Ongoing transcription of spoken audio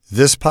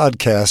This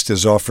podcast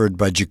is offered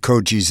by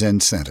Jikoji Zen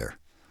Center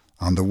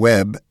on the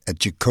web at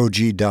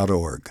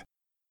jikoji.org.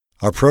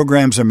 Our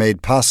programs are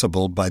made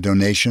possible by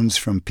donations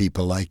from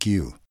people like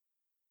you.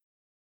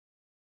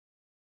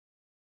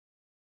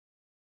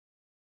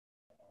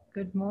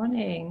 Good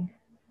morning.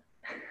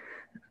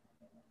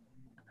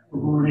 Good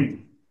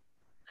morning.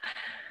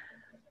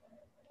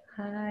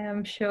 Hi,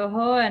 I'm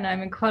Shoho and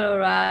I'm in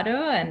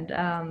Colorado,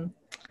 and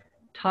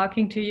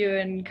talking to you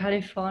in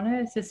California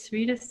is the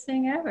sweetest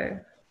thing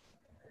ever.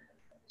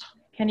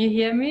 Can you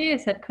hear me?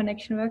 Is that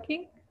connection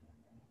working?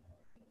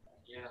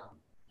 Yeah.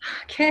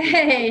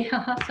 Okay,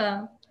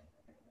 awesome.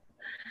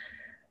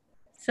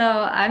 So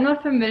I'm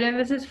not familiar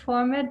with this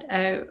format.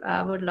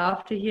 I would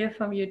love to hear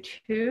from you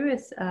too.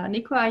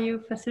 Nico, are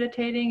you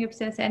facilitating if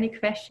there's any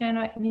question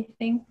or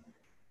anything?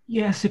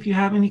 Yes, if you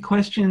have any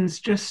questions,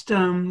 just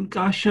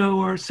gasho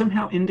or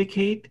somehow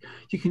indicate.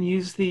 You can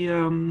use the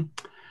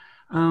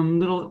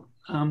little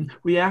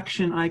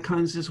reaction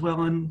icons as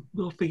well, and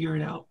we'll figure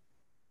it out.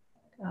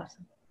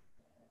 Awesome.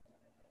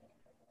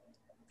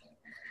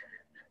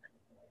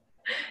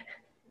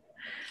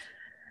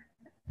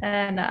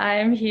 And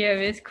I'm here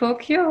with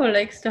Kokyo, who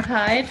likes to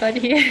hide, but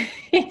he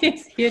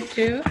is here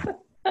too.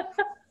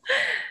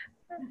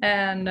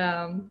 and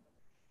I'm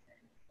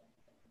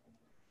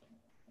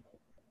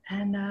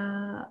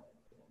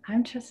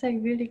just like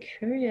really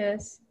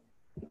curious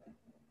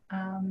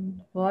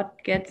what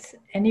gets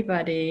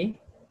anybody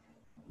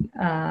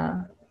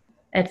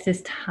at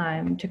this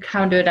time to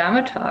come to a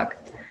Dharma talk.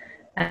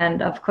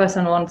 And of course,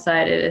 on one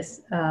side, it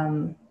is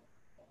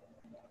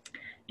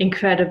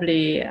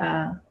incredibly,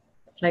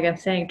 like I'm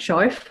saying,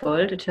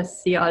 joyful to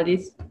just see all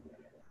these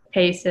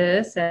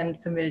faces and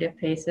familiar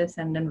faces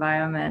and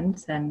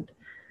environments. And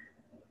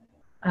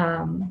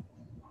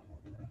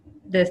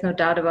there's no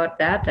doubt about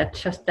that. That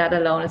just that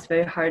alone is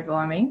very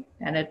heartwarming,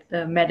 and it's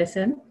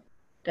medicine,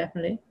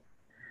 definitely.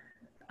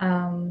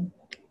 And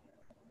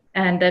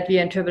that we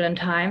are in turbulent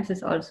times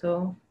is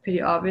also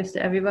pretty obvious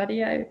to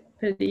everybody, I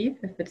believe.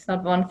 If it's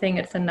not one thing,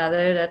 it's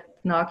another that's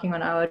knocking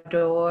on our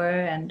door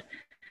and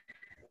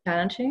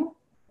challenging.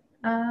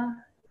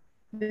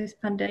 This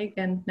pandemic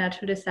and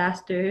natural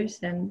disasters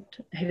and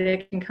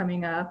election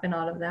coming up and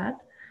all of that.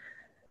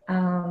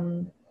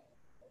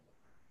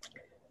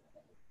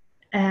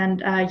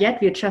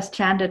 Yet we just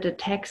chanted a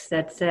text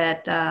that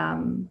said,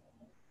 on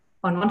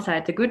one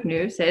side, the good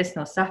news, there is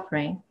no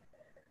suffering.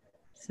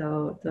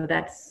 So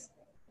that's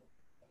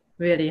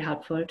really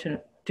helpful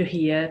to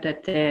hear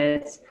that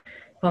there's,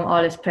 from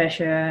all this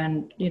pressure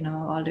and,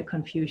 all the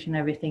confusion,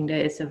 everything,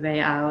 there is a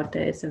way out,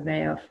 there is a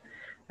way of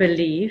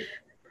relief.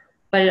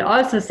 But it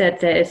also said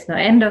there is no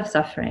end of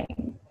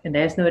suffering and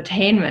there's no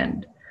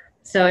attainment.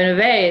 So in a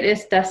way, it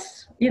is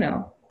thus,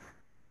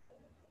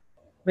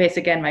 raise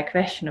again my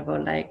question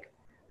about like,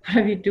 what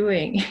are we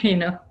doing,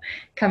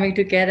 coming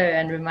together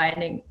and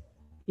reminding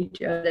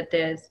each other that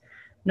there's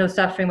no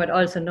suffering, but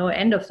also no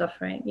end of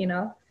suffering,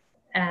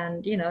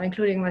 and,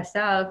 including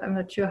myself. I'm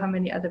not sure how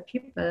many other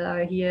people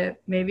are here,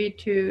 maybe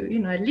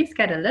to, at least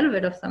get a little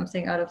bit of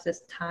something out of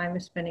this time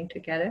we're spending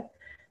together.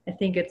 I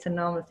think it's a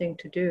normal thing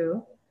to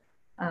do.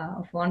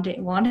 Of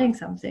wanting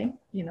something,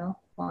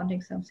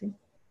 wanting something.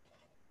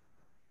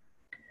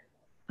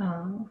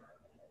 And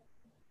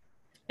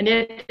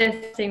it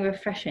is something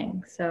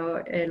refreshing.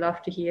 So I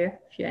love to hear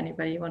if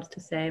anybody wants to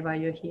say why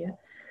you're here.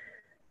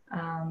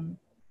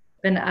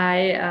 When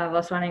I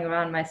was running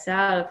around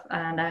myself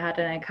and I had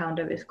an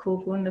encounter with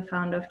Kobun, the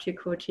founder of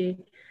Jikoji,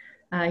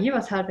 he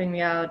was helping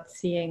me out,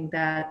 seeing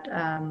that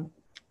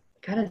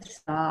gotta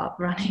stop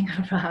running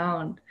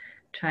around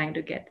trying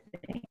to get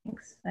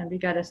things, and we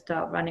got to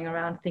stop running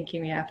around thinking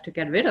we have to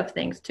get rid of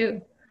things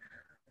too.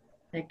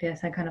 Like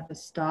there's some kind of a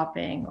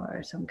stopping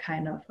or some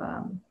kind of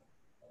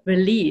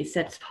release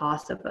that's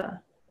possible.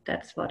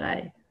 That's what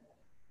I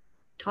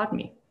taught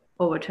me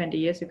over 20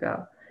 years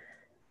ago.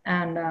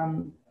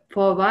 And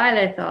for a while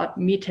I thought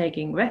me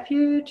taking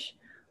refuge,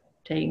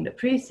 taking the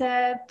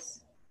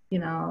precepts,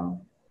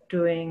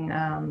 doing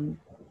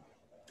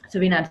the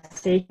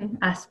renunciation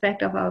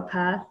aspect of our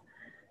path,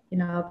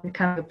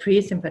 becoming a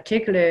priest in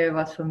particular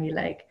was for me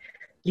like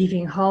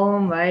leaving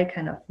home, right?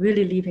 Kind of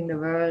really leaving the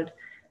world.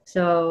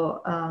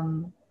 So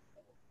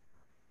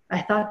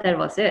I thought that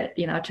was it,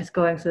 just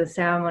going through the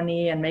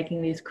ceremony and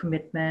making these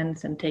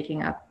commitments and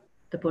taking up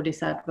the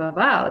Bodhisattva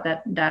vow,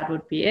 that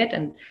would be it.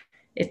 And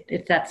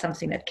it's that's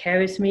something that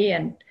carries me,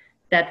 and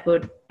that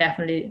would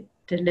definitely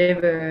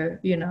deliver,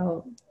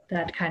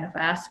 that kind of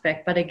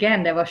aspect. But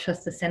again, there was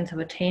just a sense of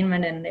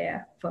attainment in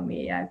there for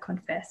me, I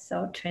confess.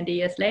 So 20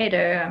 years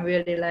later, I'm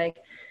really like,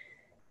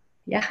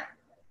 yeah,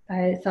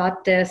 I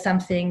thought there's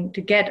something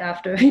to get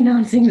after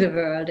renouncing the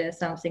world. There's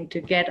something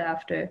to get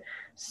after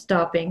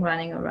stopping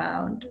running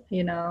around,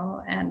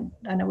 and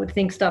I would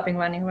think stopping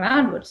running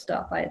around would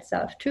stop by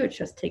itself too,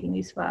 just taking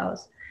these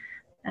vows.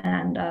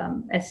 And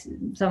as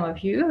some of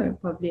you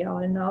probably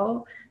all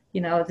know,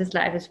 this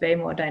life is way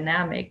more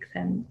dynamic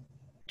than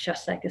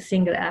just like a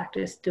single act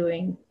is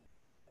doing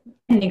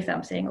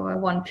something, or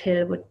one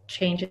pill would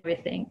change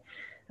everything.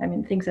 I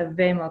mean, things are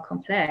way more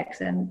complex,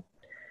 and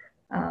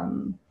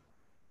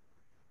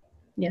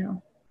You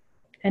know,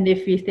 and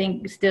if we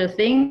still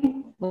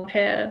think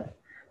hotel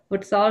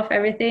would solve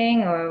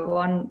everything, or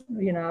one,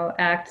 you know,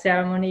 act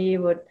ceremony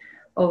would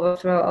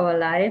overthrow our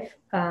life,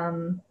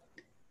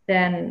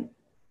 then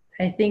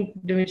I think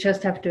we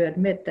just have to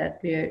admit that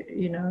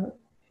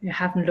we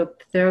haven't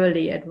looked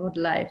thoroughly at what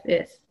life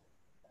is,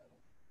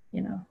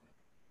 you know,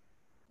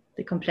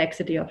 the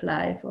complexity of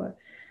life, or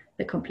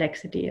the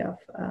complexity of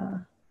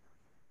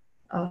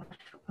our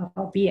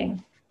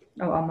being,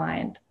 of our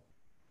mind.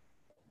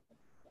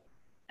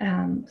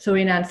 So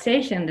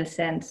renunciation, in the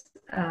sense,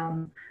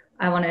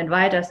 I want to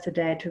invite us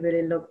today to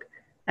really look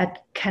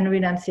at, can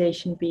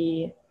renunciation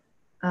be,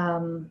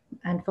 and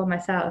for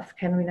myself,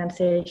 can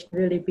renunciation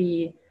really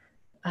be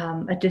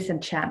a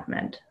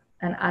disenchantment,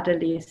 and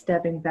utterly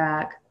stepping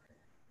back,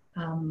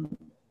 and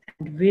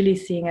really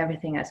seeing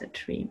everything as a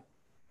dream,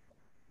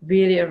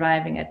 really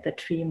arriving at the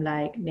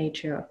dreamlike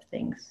nature of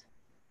things.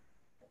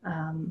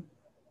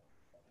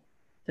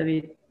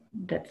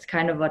 That's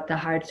kind of what the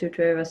Heart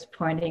Sutra was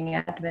pointing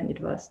at when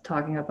it was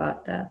talking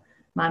about the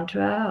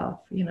mantra of,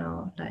 you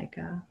know, like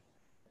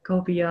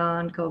go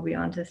beyond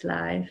this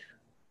life,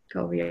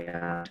 go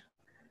beyond.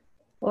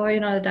 Or, you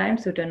know, the Dime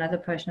Sutra, another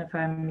portion of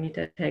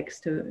Paramita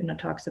text, to, you know,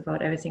 talks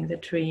about everything's a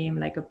dream,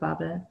 like a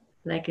bubble,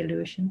 like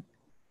illusion.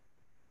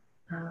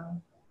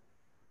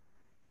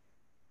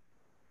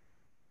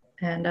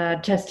 I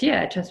just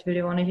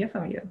really want to hear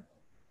from you.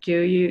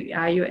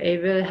 Are you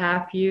able,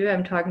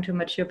 I'm talking to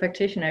mature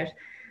practitioners,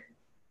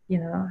 you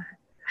know,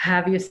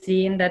 have you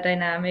seen the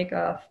dynamic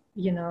of,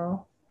 you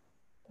know,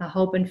 a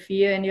hope and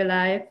fear in your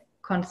life,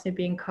 constantly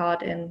being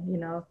caught in, you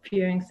know,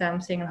 fearing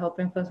something and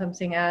hoping for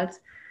something else,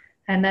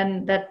 and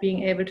then that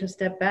being able to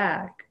step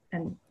back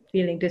and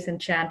feeling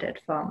disenchanted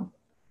from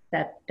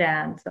that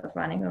dance of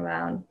running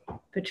around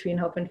between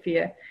hope and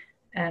fear,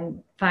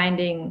 and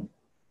finding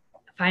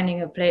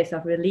a place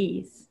of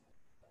release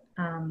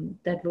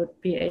that would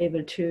be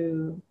able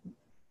to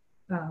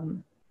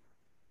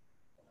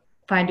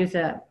find you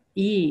some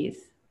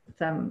ease,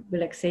 some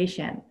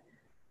relaxation,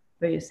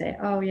 where you say,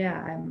 oh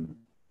yeah,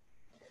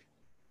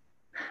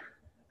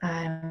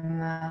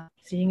 I'm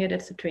seeing it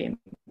as a dream.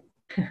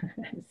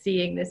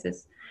 Seeing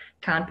this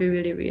can't be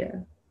really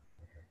real.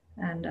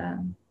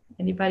 And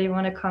anybody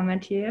want to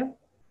comment here?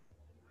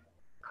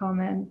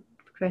 Comment,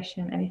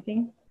 question,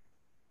 anything?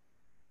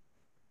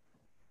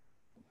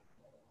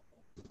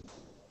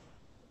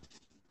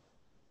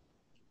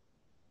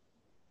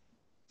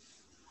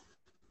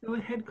 Go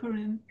ahead,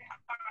 Corinne.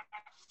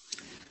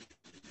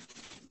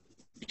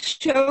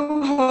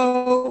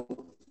 Shoho.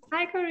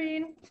 Hi,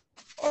 Corinne.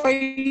 Are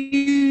you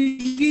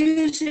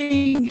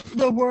using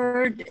the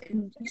word?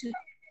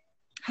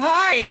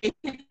 Hi.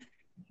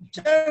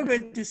 So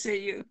good to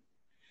see you.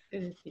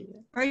 Good to see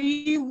you. Are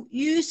you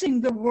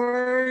using the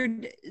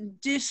word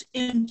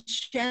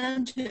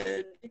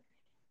disenchanted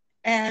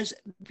as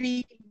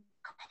being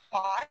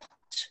caught?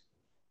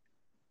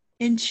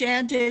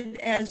 Enchanted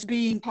as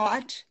being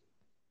caught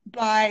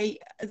by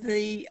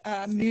the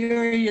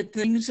myriad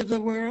things of the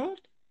world?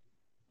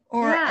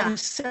 Or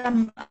as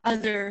some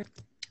other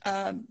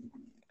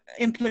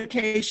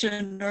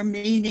implication or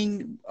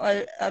meaning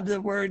of the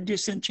word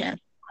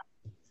disenchant?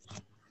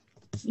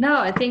 No,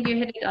 I think you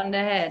hit it on the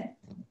head.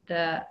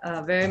 The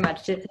very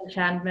much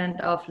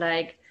disenchantment of,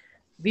 like,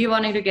 we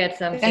wanting to get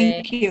something.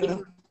 Thank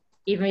you.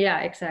 Even, yeah,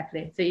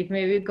 exactly. So if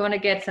maybe we're going to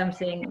get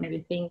something and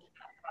we think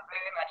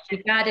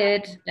we got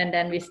it, and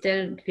then we're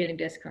still feeling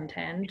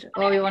discontent,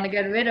 or we want to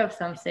get rid of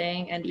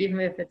something, and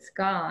even if it's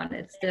gone,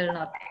 it's still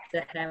not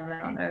the heaven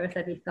on earth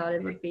that we thought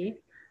it would be.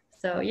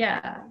 So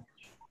yeah,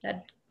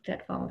 that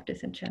form of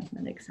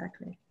disenchantment,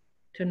 exactly.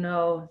 To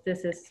know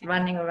this is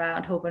running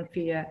around hope and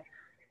fear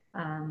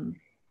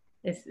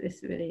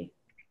is really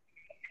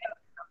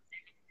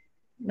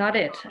not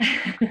it.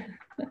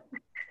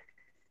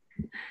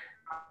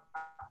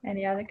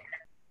 Any other?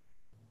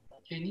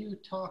 Can you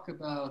talk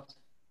about,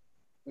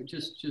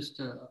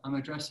 I'm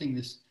addressing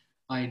this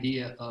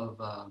idea of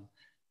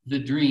the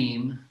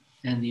dream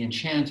and the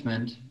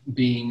enchantment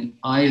being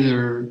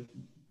either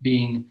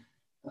being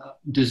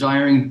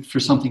desiring for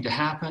something to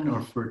happen,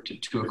 or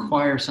to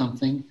acquire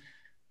something,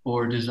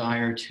 or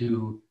desire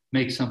to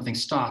make something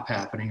stop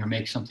happening or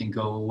make something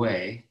go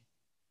away.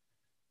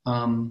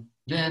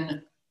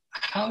 Then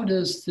how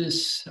does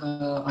this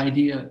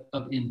idea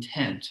of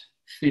intent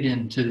fit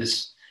into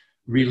this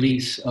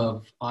release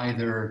of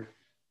either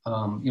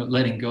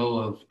letting go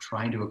of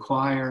trying to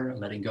acquire,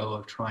 letting go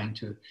of trying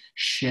to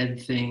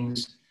shed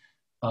things?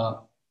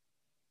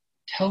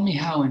 Tell me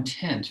how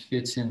intent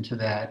fits into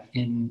that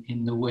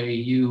in the way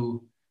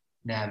you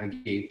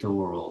navigate the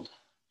world.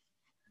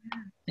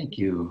 Thank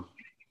you.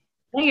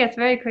 I think it's a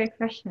very great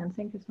question.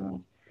 Thank you so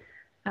much.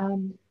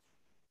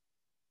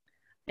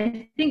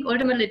 I think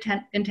ultimately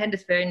intent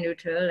is very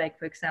neutral. Like,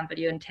 for example,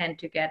 you intend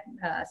to get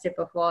a sip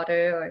of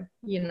water, or,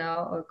 you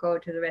know, or go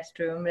to the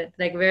restroom. It's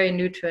like very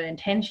neutral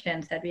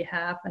intentions that we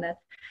have, and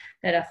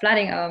that are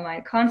flooding our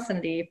mind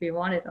constantly, if we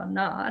want it or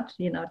not.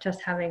 You know,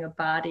 just having a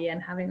body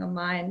and having a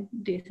mind,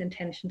 these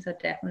intentions are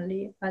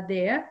definitely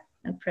there.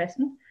 and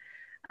present.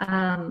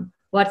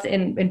 What's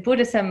in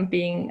Buddhism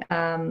being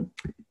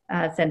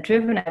then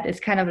driven at is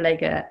kind of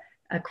like a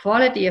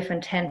quality of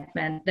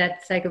contentment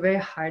that's like a very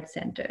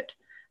heart-centered.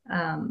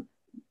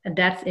 And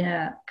that's in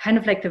a kind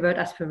of like the word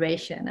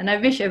aspiration. And I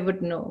wish I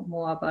would know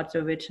more about the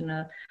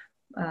original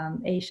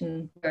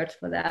Asian words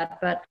for that.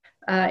 But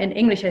in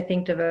English, I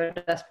think the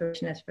word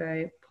aspiration is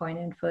very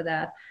poignant for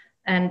that.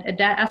 And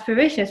that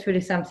aspiration is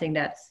really something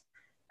that's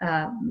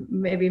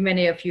maybe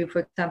many of you, for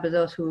example,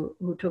 those who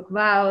took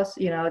vows,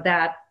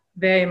 that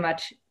very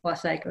much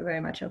was like a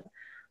very much of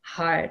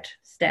hard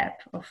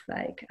step of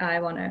like, I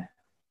want to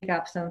pick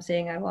up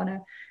something, I want to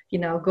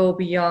go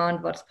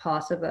beyond what's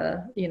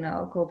possible,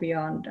 go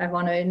beyond, I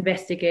want to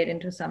investigate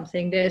into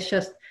something. There's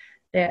just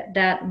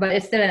that, but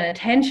it's still an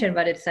intention,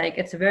 but it's like,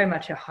 it's very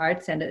much a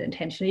heart-centered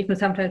intention. Even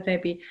sometimes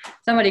maybe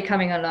somebody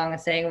coming along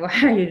and saying,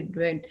 why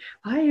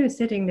are you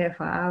sitting there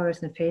for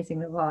hours and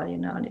facing the wall,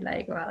 and you're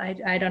like, well,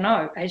 I don't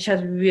know, I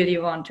just really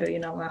want to,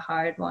 my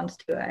heart wants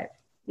to,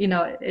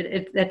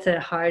 that's a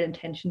hard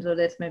intention. So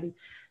there's maybe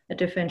a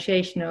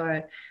differentiation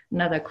or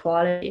another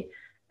quality.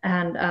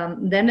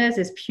 And then there's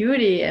this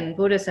beauty in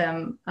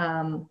Buddhism.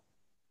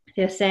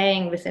 They're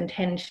saying with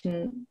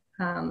intention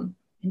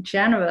in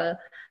general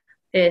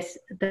is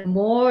the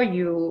more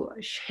you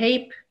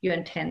shape your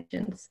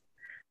intentions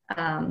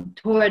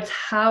towards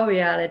how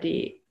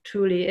reality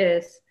truly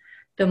is,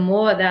 the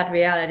more that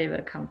reality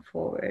will come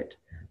forward.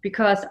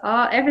 Because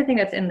everything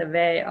that's in the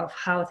way of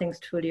how things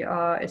truly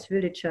are is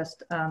really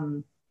just,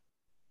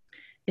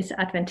 it's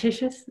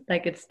adventitious,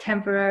 like it's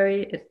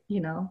temporary,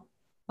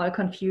 all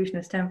confusion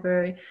is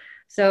temporary.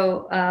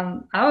 So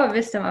our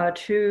wisdom, our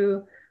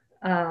true,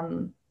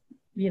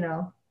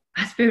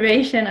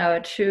 aspiration, our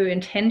true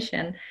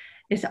intention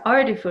is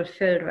already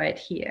fulfilled right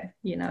here.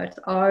 It's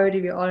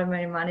already, we're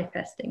already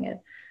manifesting it.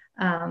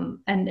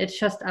 And it's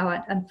just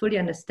and fully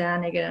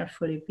understanding it and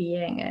fully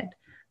being it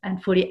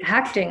and fully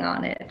acting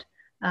on it.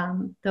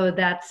 So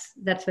that's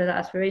where the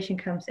aspiration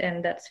comes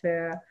in. That's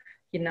where,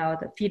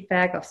 the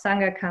feedback of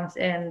Sangha comes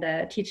in,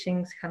 the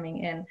teachings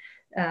coming in.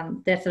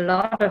 There's a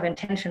lot of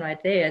intention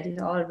right there. These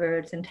are all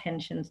words,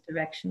 intentions,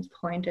 directions,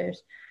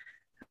 pointers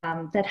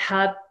that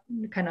help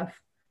kind of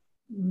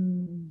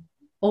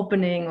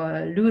opening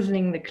or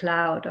loosening the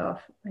cloud of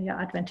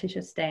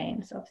adventitious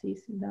stains of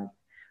these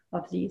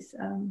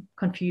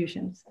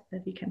confusions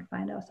that we can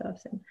find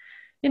ourselves in.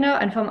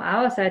 And from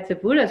our side, the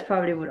Buddhists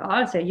probably would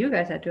all say, you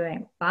guys are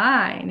doing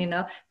fine,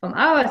 From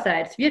our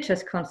sides, we're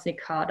just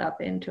constantly caught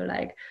up into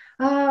like,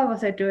 oh,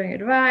 was I doing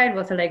it right?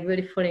 Was I like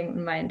really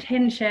following my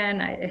intention?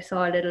 I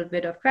saw a little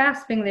bit of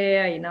grasping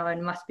there,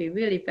 it must be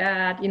really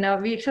bad.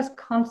 We're just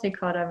constantly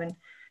caught up in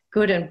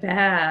good and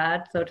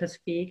bad, so to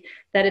speak,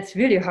 that it's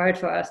really hard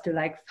for us to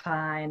like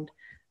find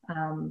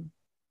kind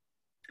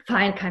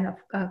of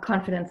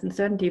confidence and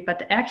certainty.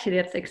 But actually,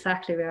 that's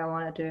exactly where I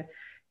wanted to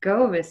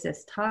go with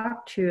this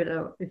talk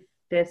to.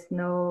 If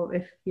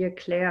we're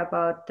clear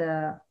about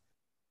the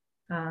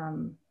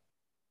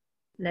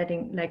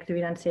letting, like the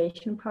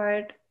renunciation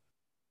part,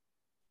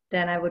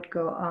 then I would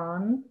go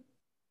on.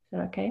 Is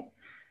that okay?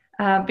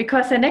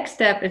 Because the next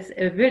step is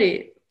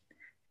really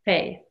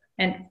faith.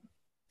 And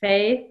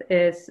faith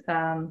is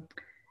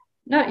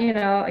not,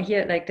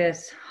 here like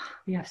this,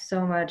 we have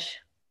so much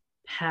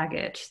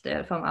baggage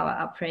still from our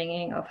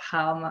upbringing of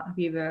how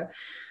we were,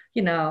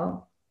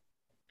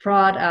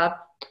 brought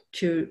up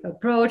to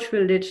approach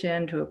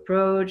religion, to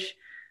approach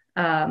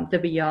the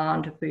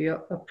beyond, to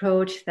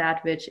approach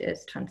that which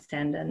is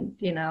transcendent,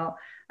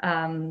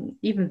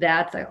 even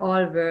that's like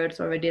all words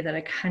already that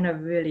are kind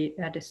of really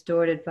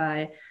distorted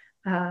by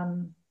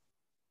one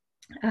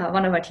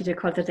of my teachers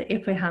calls it the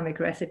Abrahamic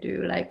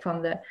residue, like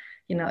from the,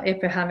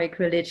 Abrahamic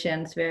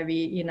religions where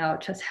we,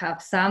 just have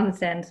some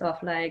sense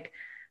of like,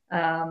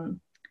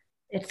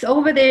 it's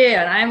over there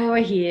and I'm over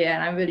here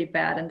and I'm really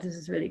bad and this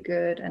is really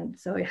good. And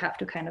so you have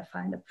to kind of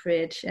find a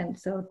bridge. And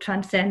so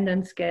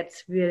transcendence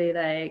gets really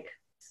like,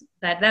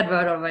 that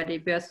word already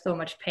bears so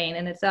much pain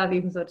in itself,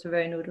 even though it's a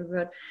very neutral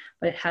word,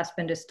 but it has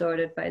been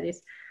distorted by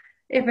these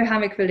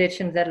Abrahamic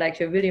religions that like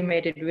really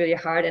made it really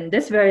hard in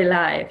this very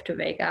life to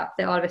wake up.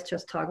 They always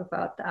just talk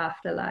about the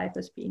afterlife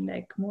as being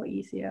like more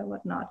easier,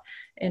 whatnot,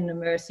 in the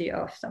mercy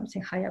of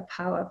something higher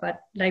power.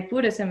 But like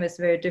Buddhism is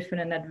very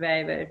different in that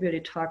way, where it really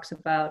talks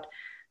about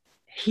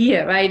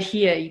here, right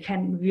here, you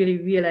can really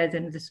realize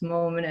in this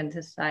moment in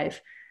this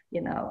life,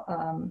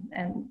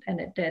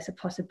 there's a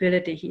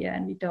possibility here,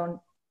 and we don't,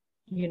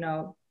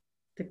 the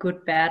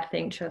good bad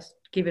thing, just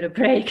give it a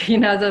break.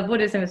 So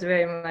Buddhism is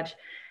very much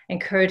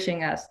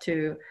encouraging us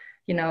to,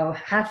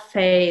 have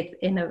faith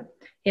in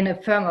a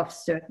firm of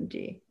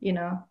certainty,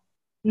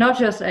 not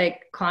just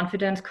like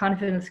confidence.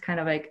 Confidence kind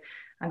of like,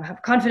 I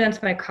have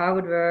confidence my car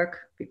would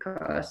work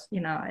because,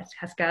 it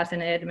has gas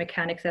in it, the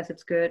mechanic says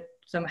it's good.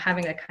 So I'm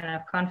having that kind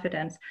of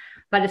confidence,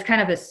 but it's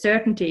kind of a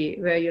certainty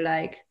where you're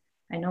like,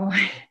 I know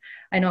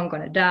I'm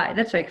going to die.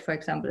 That's like, for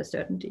example, a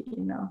certainty,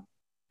 I'm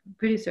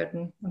pretty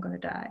certain I'm going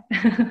to die.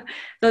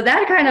 So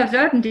that kind of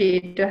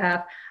certainty to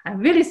have, I'm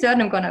really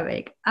certain I'm going to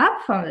wake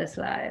up from this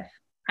life.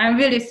 I'm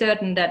really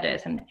certain that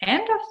there's an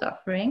end of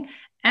suffering,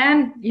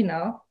 and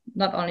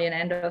not only an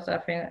end of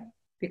suffering,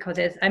 because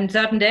I'm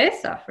certain there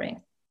is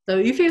suffering. So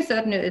if you're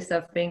certain there is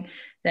suffering,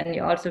 then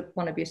you also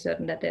want to be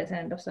certain that there's an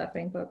end of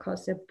suffering,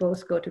 because they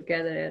both go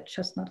together. They're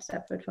just not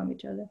separate from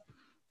each other.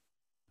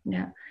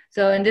 Yeah.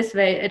 So in this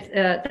way, it's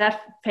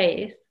that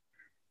faith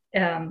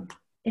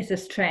is a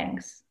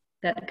strength,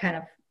 that kind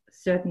of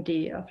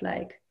certainty of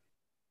like,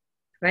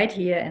 right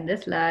here in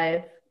this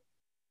life,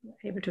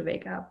 able to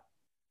wake up,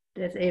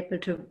 that's able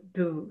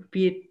to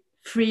be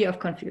free of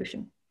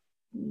confusion.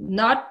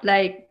 Not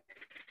like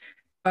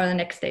for the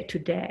next day,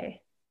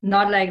 today,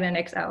 not like the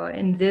next hour,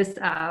 in this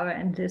hour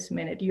and this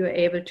minute, you're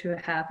able to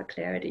have a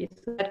clarity.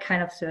 So that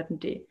kind of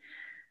certainty.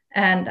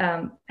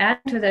 And add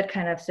to that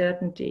kind of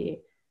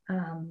certainty,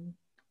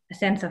 a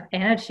sense of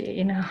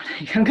energy,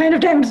 like I'm kind of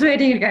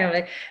demonstrating it, kind of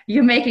like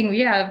you're making me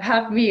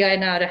help me right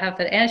now to have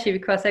that energy,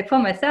 because like for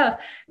myself,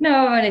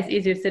 no, and it's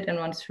easy to sit in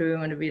one's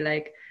room and to be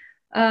like,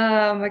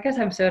 I guess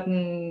I'm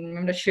certain,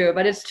 I'm not sure,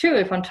 but it's true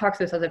if one talks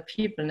with other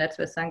people, and that's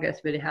where Sangha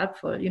is really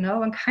helpful,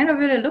 one kind of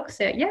really looks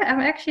at,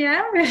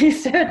 I'm really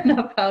certain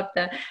about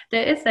that.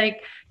 There is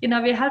like,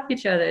 we help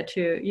each other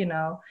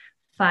to,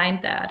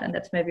 find that, and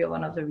that's maybe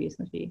one of the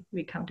reasons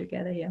we come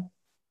together here.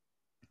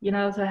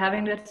 So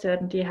having that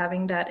certainty,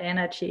 having that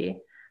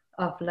energy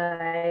of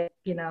like,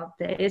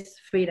 there is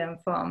freedom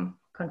from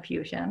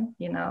confusion,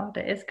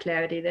 there is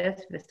clarity,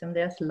 there's wisdom,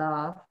 there's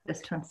love,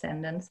 there's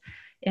transcendence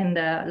in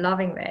the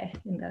loving way,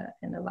 in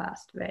the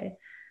vast way.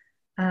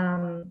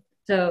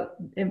 So,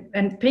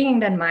 and bringing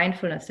that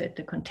mindfulness,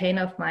 the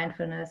container of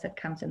mindfulness that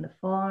comes in the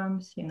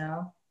forms,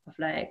 of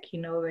like,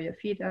 where your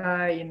feet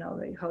are,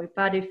 how your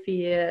body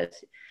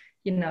feels,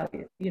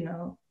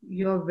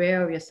 you're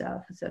aware of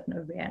yourself, a certain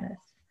awareness.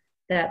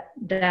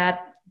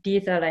 That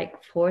these are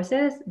like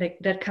forces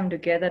that come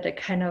together, that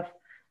kind of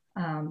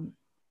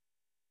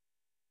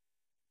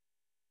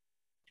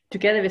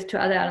together with two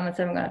other elements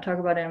that I'm going to talk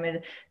about in a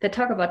minute, that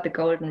talk about the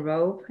golden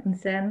robe in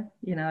Zen.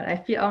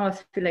 I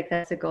almost feel like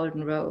that's a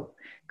golden robe,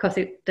 because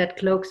that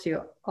cloaks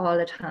you all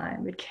the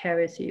time. It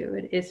carries you,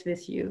 it is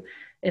with you.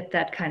 It's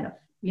that kind of,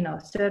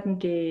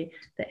 certainty,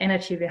 the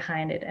energy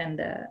behind it, and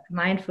the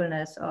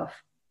mindfulness of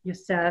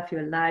yourself,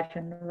 your life,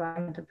 your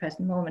environment, the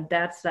present moment.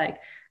 That's like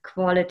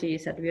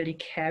qualities that really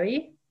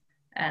carry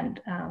and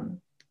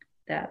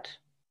that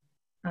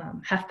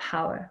have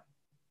power.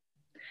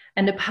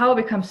 And the power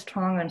becomes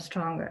stronger and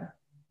stronger.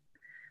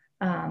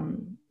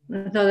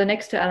 So the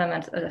next two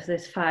elements of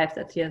this five,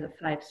 that's here the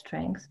five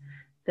strengths.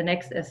 The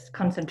next is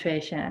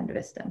concentration and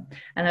wisdom.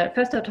 And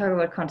first I'll talk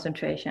about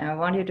concentration. I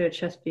want you to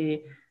just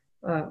be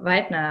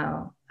right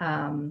now,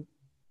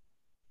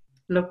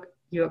 look,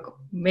 you're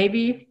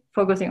maybe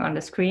focusing on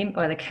the screen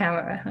or the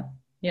camera,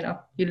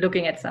 you're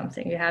looking at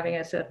something, you're having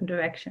a certain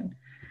direction.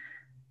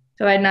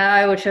 So right now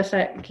I would just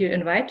like to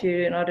invite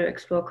you, in order to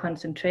explore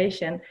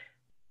concentration,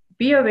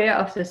 be aware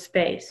of the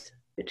space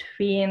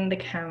between the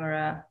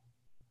camera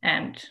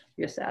and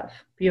yourself.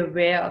 Be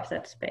aware of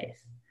that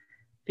space.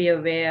 Be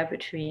aware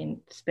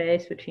between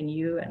space between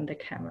you and the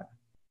camera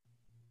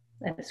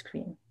and the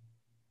screen.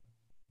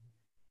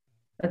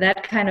 So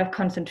that kind of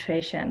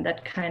concentration,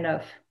 that kind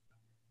of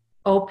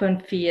open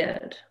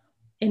field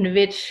in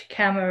which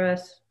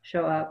cameras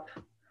show up,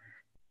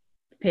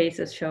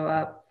 faces show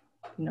up,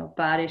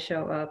 body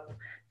show up,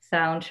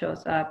 sound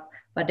shows up,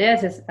 but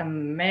there's this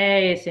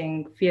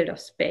amazing field of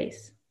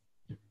space.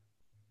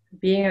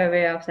 Being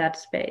aware of that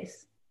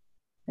space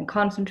and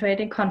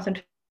concentration.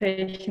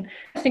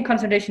 I think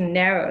concentration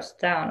narrows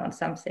down on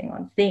something,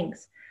 on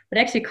things, but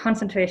actually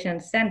concentration in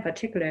Zen in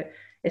particular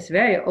is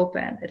very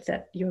open. It's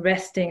that you're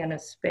resting in a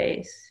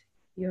space,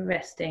 you're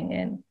resting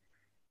in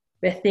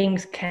where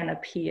things can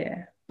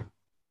appear.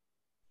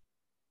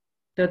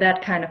 So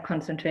that kind of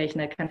concentration,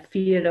 that kind of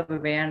field of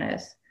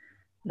awareness,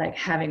 like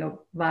having a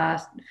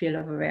vast field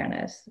of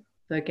awareness.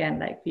 So again,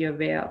 like be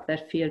aware of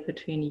that field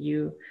between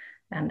you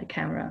and the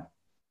camera.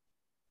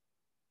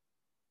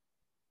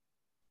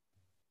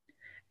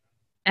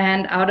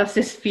 And out of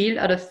this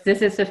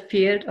is a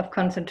field of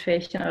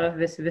concentration, out of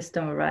this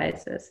wisdom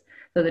arises.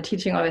 So the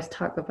teaching always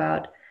talk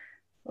about,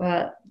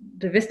 well,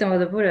 the wisdom of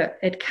the Buddha,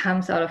 it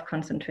comes out of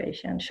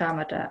concentration.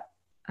 Shamatha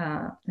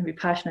and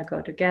Vipassana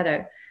go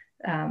together.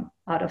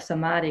 Out of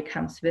samadhi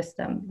comes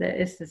wisdom. There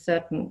is a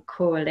certain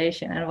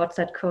correlation. And what's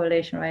that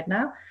correlation right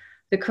now?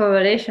 The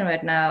correlation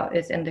right now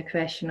is in the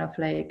question of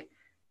like,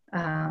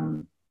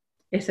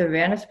 is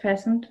awareness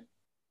present?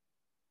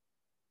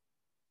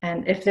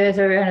 And if there's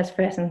awareness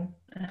present,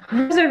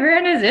 whose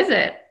awareness is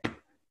it?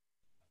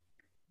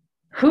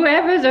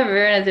 Whoever's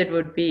awareness it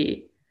would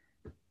be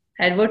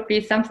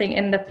something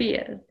in the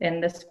field,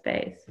 in the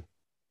space.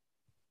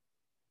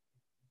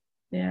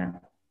 Yeah.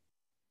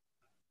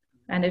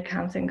 And it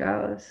comes and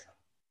goes.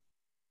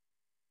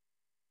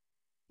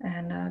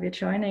 And we're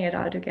joining it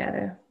all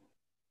together.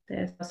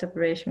 There's no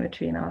separation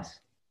between us.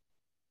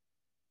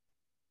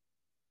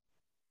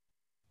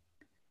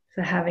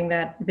 So having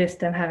that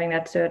wisdom, having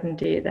that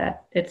certainty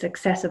that it's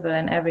accessible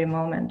in every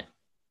moment,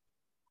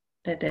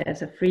 that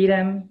there's a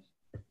freedom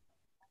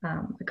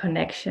a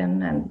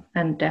connection,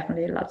 and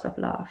definitely lots of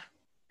love.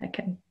 I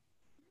can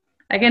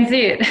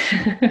see it.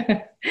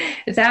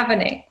 It's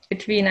happening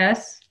between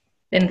us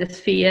in this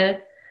field.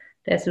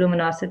 There's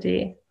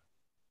luminosity.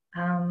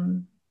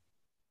 And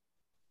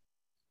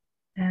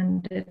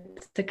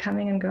it's the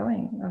coming and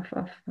going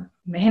of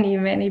many,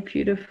 many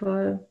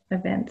beautiful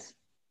events.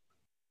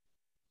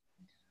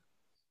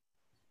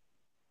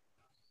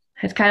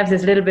 It's kind of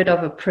this little bit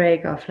of a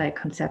break of like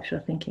conceptual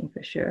thinking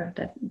for sure,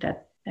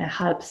 that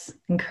helps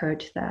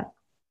encourage that.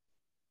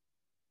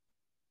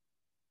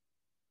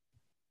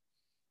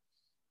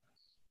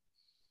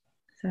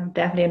 So I'm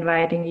definitely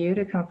inviting you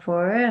to come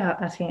forward,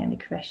 asking any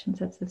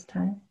questions at this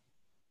time.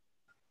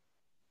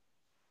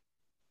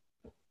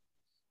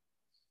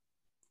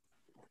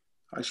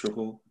 Hi,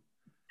 Shoho.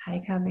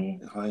 Hi, Kavi.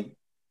 Hi.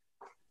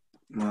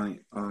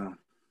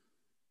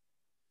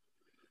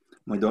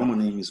 My Dharma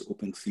name is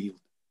Open Field.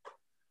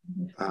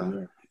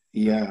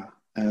 Yeah,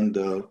 and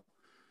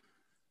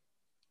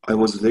I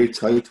was very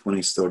tight when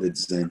I started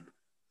Zen.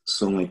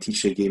 So my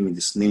teacher gave me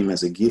this name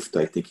as a gift,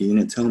 I think. He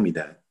didn't tell me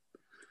that.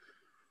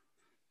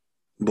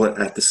 But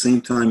at the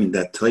same time, in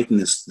that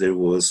tightness, there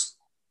was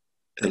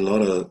a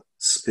lot of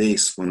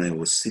space when I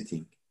was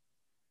sitting.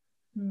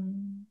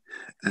 And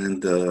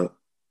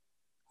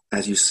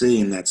as you say,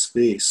 in that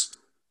space,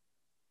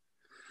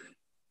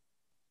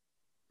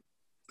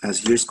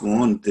 as years go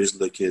on, there's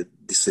like a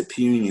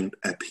disappearing and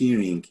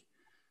appearing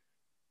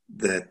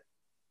that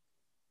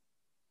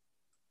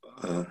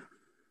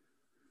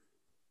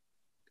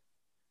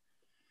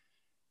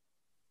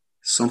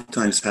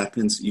sometimes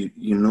happens.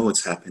 You know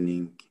it's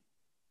happening,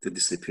 the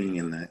disappearing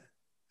and the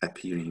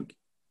appearing.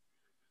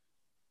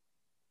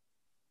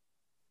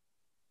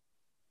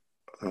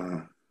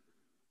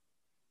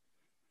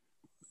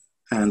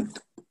 And,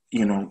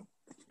 you know,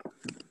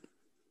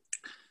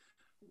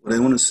 what I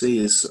want to say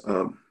is,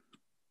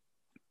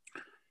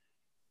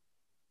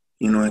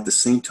 you know, at the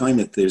same time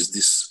that there's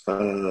this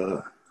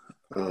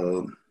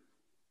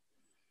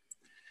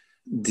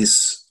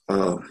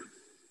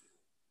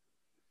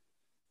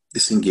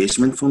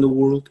disengagement from the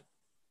world,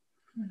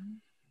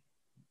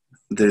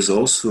 there's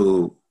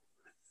also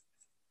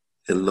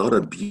a lot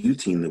of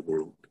beauty in the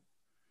world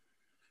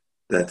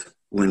that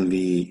when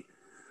we,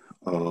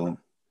 like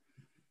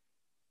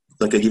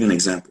I give you an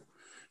example.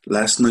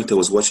 Last night I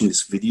was watching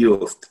this video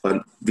of,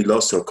 we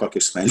lost our Cocker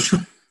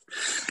Spaniel,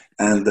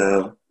 and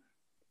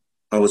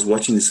I was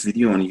watching this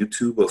video on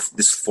YouTube of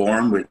this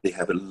farm where they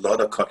have a lot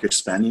of Cocker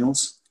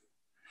Spaniels.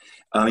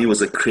 It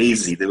was like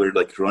crazy. They were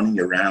like running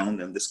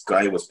around, and this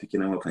guy was picking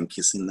them up and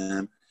kissing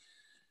them.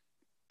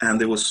 And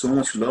there was so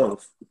much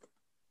love.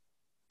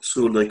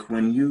 So like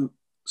when you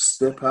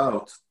step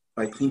out,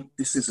 I think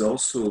this is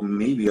also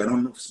maybe, I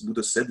don't know if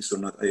Buddha said this or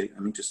not.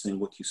 I'm interested in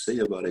what you say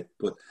about it.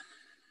 But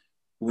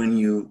when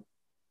you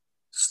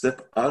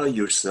step out of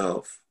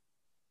yourself,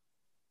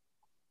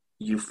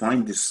 you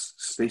find this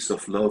space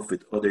of love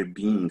with other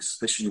beings,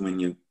 especially when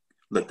you,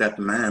 like that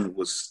man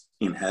was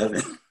in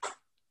heaven,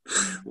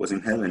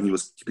 he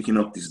was picking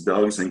up these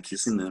dogs and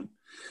kissing them.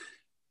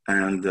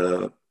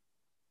 And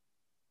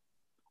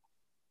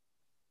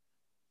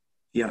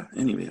yeah,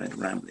 anyway, I'm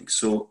rambling.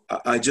 So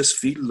I just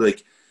feel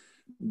like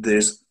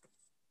there's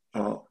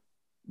a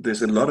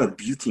lot of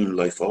beauty in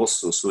life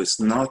also. So it's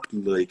not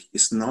like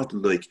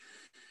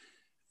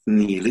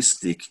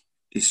nihilistic.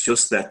 It's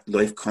just that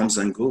life comes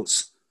and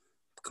goes,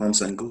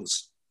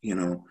 you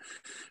know.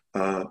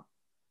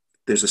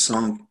 There's a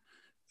song,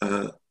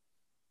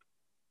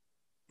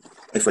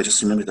 if I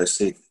just remember it, I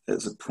say it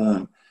as a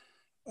poem.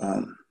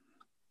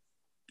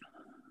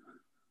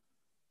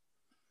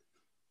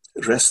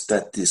 Rest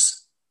that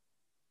this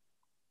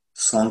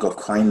song of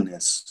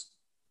kindness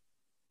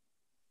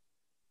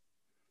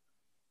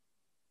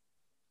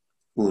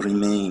will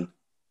remain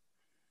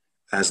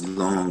as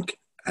long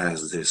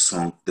as there's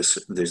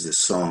the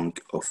song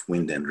of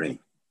wind and rain.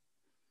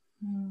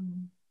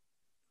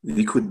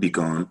 We could be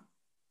gone,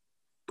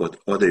 but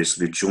others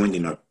we joined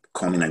in our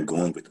coming and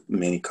going with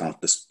many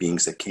countless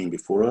beings that came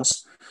before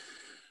us.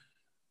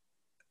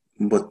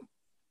 But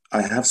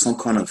I have some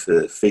kind of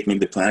faith, maybe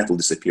the planet will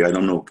disappear, I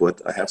don't know,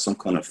 but I have some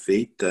kind of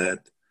faith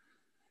that,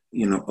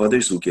 you know,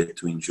 others will get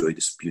to enjoy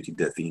this beauty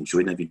that we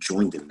enjoyed, and we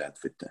joined in that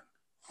with them.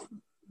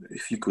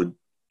 If you could,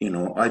 you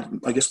know,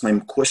 I guess my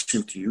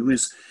question to you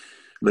is,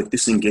 like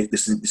this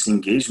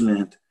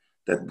engagement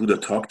that Buddha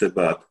talked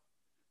about,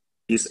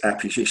 is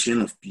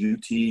appreciation of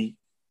beauty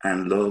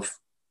and love,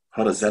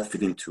 how does that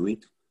fit into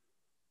it?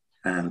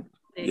 And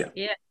yeah.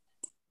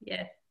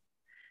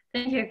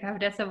 Thank you, Kav.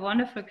 That's a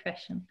wonderful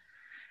question.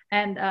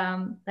 And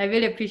I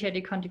really appreciate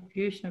the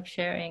contribution of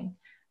sharing,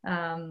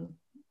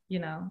 you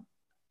know,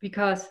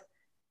 because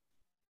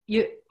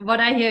what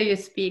I hear you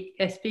speak,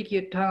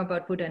 you talk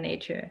about Buddha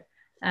nature.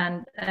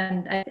 And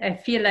I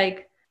feel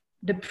like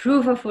the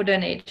proof of Buddha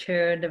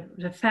nature,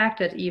 the fact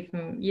that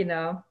even, you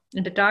know,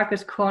 in the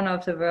darkest corner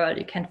of the world,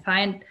 you can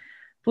find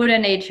Buddha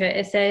nature,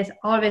 is there is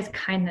always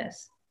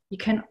kindness. You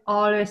can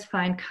always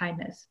find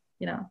kindness,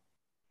 you know.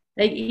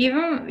 Like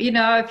even, you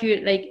know, if you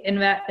like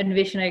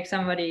envision like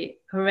somebody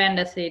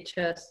horrendously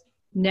just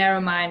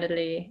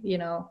narrow-mindedly,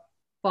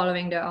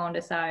 following their own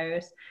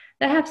desires,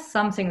 they have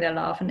something they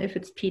love. And if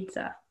it's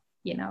pizza,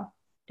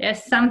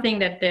 there's something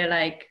that they're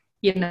like,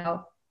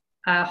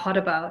 hot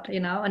about,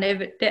 and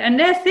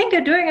they think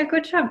they're doing a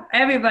good job.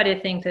 Everybody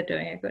thinks they're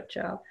doing a good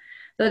job.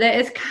 So there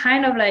is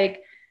kind of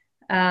like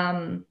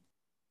a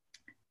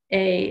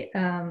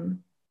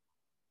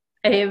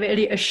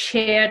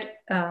shared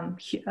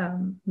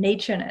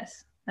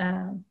natureness.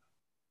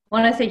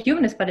 When I say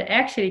humanness, but it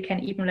actually can,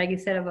 even like you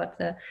said about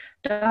the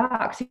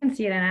dogs, you can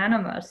see it in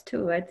animals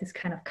too, right? This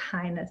kind of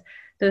kindness.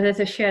 So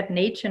there's a shared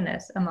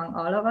natureness among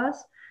all of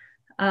us,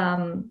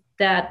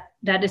 that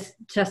is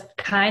just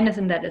kindness,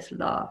 and that is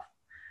love.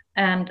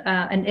 And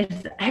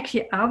it's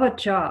actually our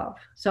job.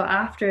 So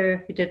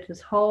after we did this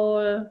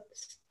whole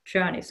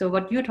journey, so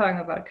what you're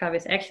talking about, Kavi,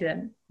 is actually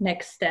the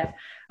next step.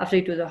 After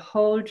you do the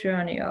whole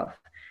journey of,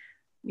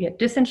 we are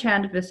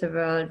disenchanted with the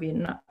world,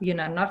 we're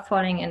not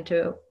falling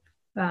into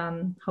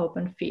hope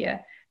and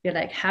fear. We're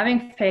like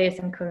having faith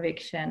and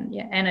conviction,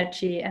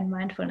 energy and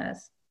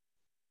mindfulness.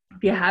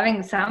 We're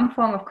having some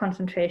form of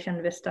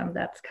concentration, wisdom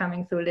that's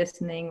coming through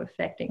listening,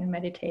 reflecting, and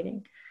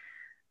meditating.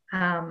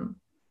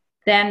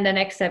 Then the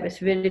next step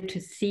is really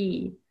to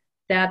see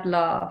that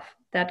love,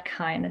 that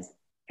kindness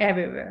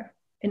everywhere,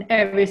 in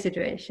every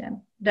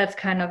situation. That's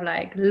kind of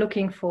like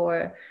looking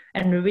for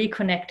and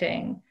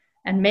reconnecting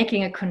and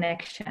making a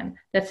connection.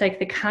 That's like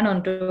the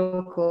kanon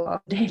doku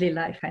of daily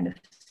life, kind of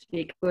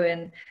speak.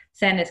 When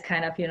Zen is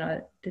kind of,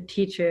 the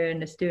teacher and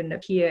the student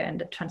appear,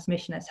 and the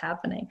transmission is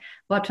happening.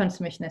 What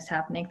transmission is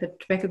happening? The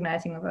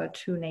recognizing of our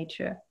true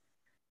nature.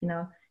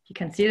 You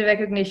can see the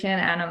recognition in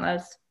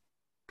animals.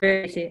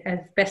 Very easy, as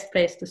best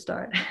place to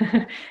start.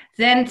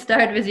 Then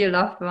start with your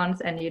loved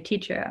ones and your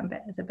teacher,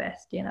 the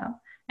best,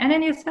 And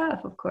in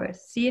yourself, of course.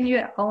 See in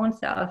your own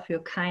self your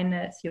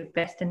kindness, your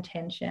best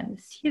intention.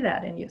 See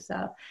that in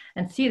yourself.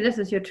 And see this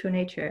is your true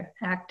nature,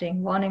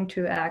 acting, wanting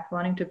to act,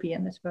 wanting to be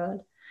in this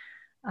world.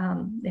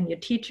 In your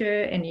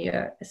teacher, in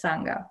your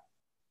Sangha.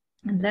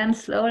 And then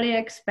slowly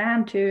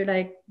expand to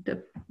like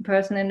the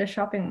person in the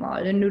shopping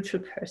mall, the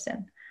neutral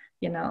person,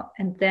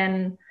 And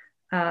then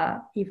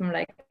even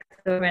like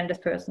the horrendous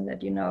person that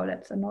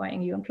that's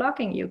annoying you and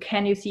blocking you.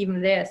 Can you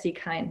even there see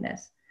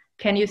kindness?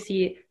 Can you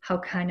see how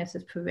kindness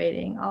is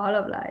pervading all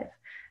of life,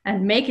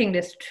 and making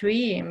this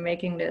stream,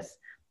 making this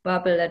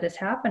bubble that is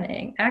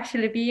happening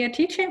actually be a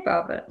teaching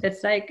bubble?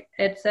 It's like,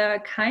 it's a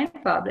kind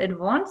bubble. It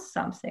wants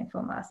something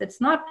from us.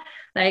 It's not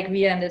like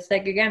we are in this,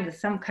 like, again,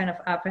 there's some kind of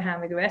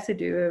Abrahamic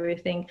residue where we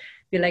think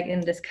we're like in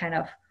this kind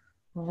of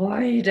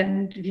void,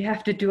 and we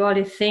have to do all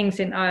these things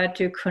in order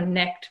to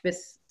connect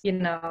with,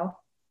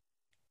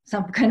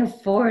 some kind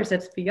of force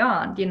that's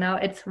beyond,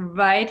 it's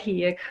right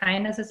here.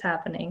 Kindness is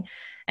happening,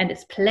 and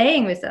it's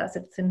playing with us.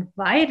 It's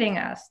inviting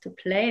us to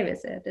play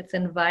with it. It's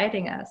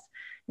inviting us.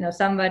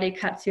 Somebody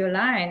cuts your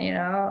line,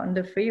 on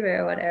the freeway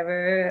or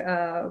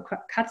whatever,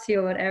 cuts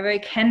you or whatever.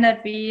 Can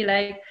that be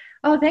like,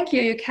 oh, thank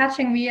you, you're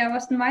catching me, I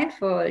wasn't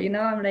mindful,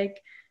 I'm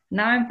like,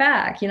 now I'm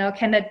back,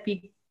 can that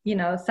be,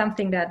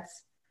 something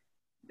that's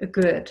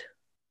good,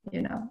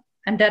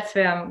 And that's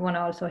where I want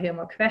to also hear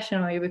more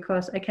question on you,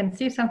 because I can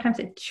see sometimes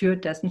it sure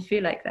doesn't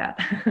feel like that.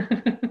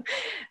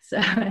 So,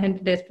 and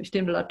there's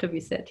still a lot to be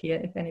said here,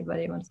 if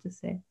anybody wants to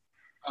say.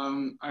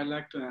 I'd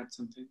like to add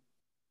something.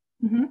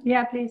 Mm-hmm.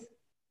 Yeah, please.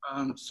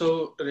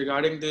 So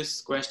regarding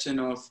this question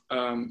of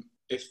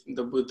if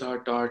the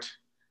Buddha taught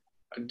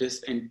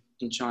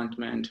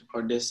disenchantment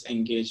or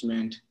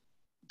disengagement,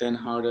 then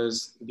how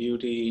does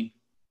beauty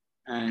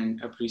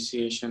and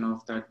appreciation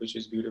of that which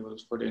is beautiful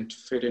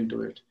fit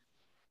into it?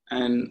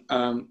 And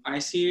I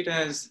see it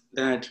as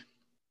that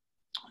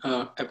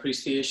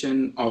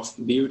appreciation of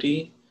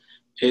beauty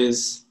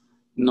is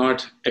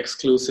not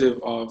exclusive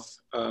of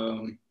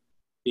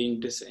being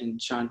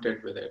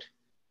disenchanted with it.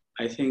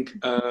 I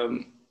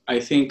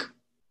think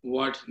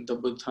what the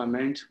Buddha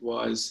meant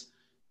was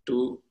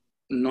to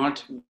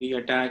not be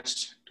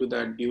attached to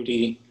that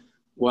beauty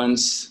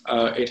once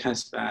it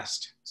has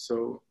passed.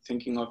 So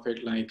thinking of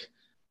it like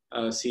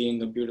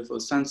seeing a beautiful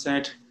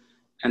sunset,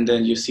 and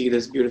then you see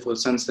this beautiful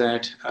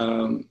sunset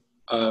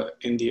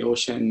in the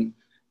ocean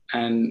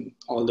and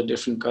all the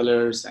different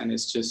colors, and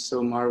it's just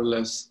so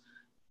marvelous.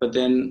 But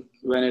then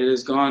when it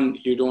is gone,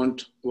 you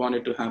don't want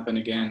it to happen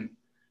again,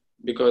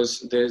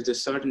 because there's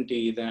this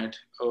certainty that,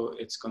 oh,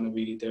 it's going to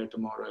be there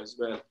tomorrow as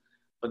well.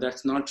 But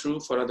that's not true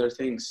for other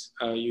things.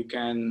 You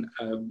can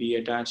be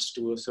attached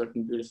to a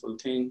certain beautiful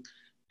thing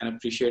and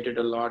appreciate it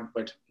a lot,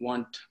 but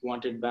want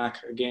it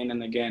back again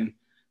and again,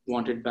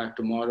 want it back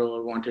tomorrow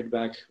or want it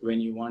back when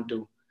you want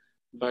to.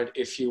 But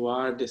if you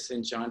are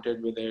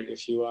disenchanted with it,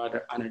 if you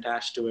are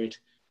unattached to it,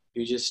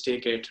 you just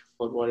take it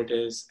for what it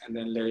is and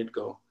then let it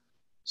go.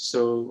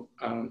 So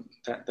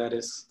that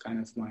is kind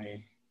of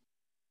my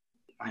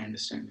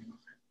understanding of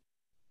it.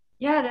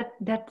 Yeah,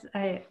 that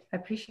I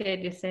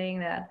appreciate you saying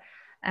that.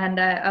 And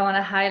I want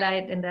to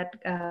highlight in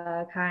that,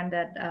 Karen,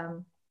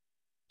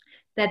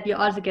 that you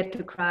also get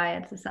to cry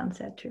at the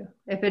sunset too.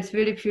 If it's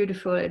really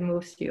beautiful, it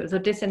moves you. So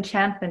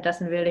disenchantment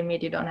doesn't really mean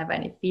you don't have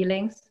any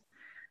feelings.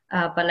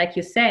 But like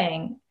you're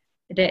saying,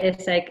 there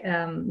is like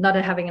not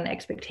having an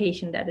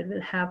expectation that it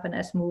will happen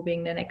as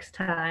moving the next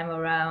time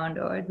around,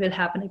 or it will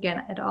happen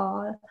again at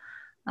all.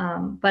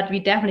 But we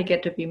definitely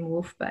get to be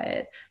moved by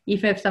it.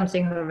 Even if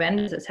something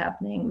horrendous is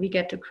happening, we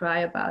get to cry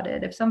about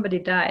it. If somebody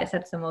dies,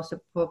 that's the most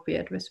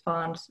appropriate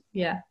response,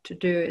 to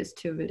do, is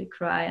to really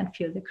cry and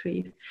feel the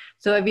grief.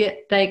 So if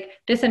we, like,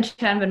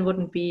 disenchantment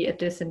wouldn't be a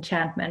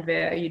disenchantment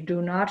where you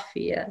do not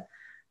feel.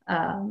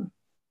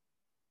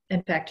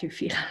 In fact, you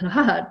feel a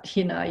lot,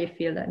 you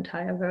feel the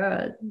entire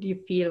world. You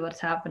feel what's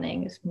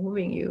happening is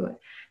moving you,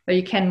 but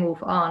you can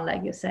move on,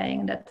 like you're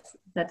saying. That's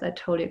I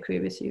totally agree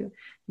with you.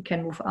 You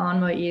can move on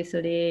more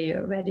easily.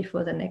 You're ready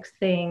for the next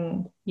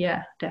thing.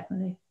 Yeah,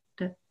 definitely.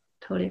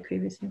 Totally agree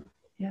with you.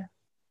 Yeah.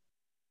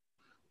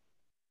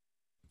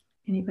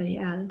 Anybody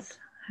else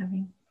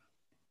having?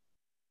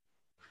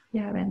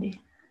 Yeah,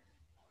 Randy.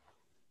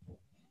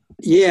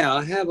 Yeah,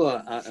 I have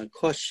a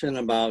question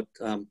about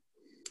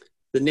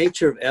the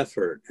nature of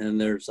effort. And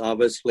there's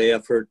obviously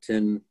effort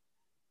in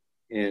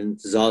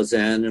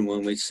Zazen, and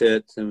when we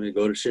sit and we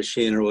go to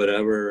Shishin or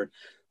whatever.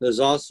 There's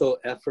also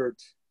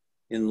effort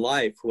in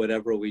life,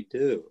 whatever we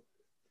do.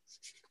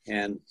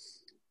 And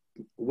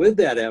with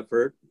that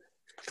effort,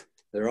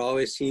 there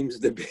always seems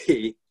to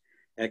be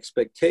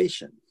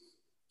expectation.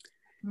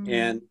 Mm.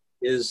 And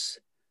is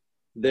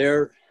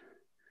there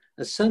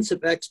a sense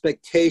of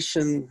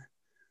expectation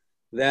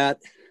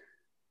that,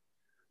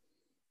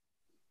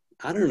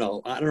 I don't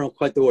know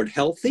quite the word,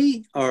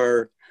 healthy,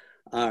 or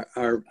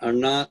are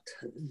not,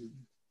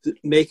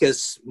 make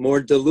us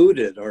more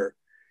deluded or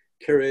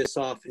carry us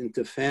off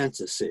into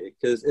fantasy?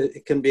 Because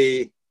it can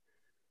be,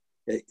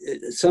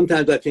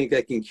 sometimes I think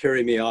that can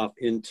carry me off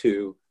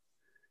into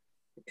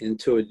a, I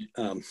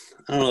don't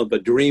know if a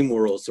dream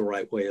world is the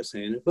right way of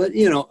saying it, but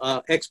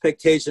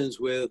expectations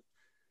with,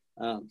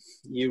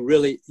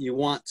 you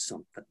want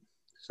something.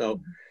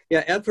 So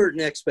yeah, effort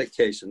and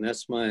expectation,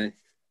 that's my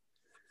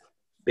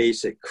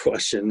basic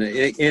question.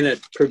 And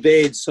it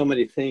pervades so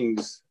many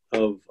things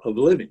of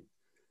living.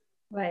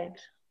 Right.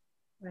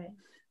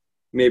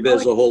 Maybe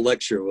there's a whole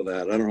lecture with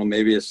that. I don't know.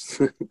 Maybe it's.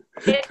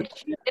 It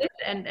is,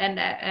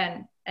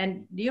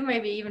 and you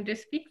maybe even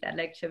just speak that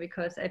lecture,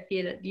 because I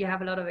feel that you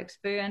have a lot of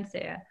experience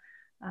there.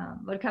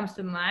 What comes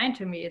to mind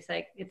to me is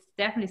like, it's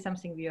definitely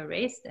something we are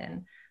raised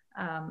in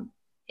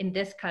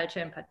this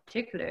culture in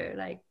particular.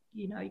 Like,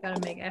 you got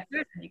to make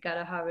effort and you got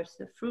to harvest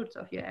the fruits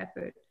of your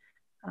effort.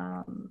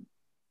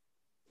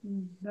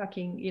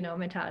 Working,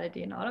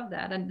 mentality and all of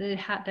that, and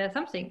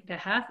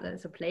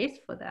there's a place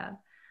for that.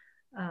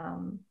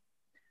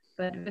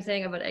 But we're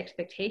saying about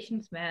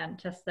expectations, man,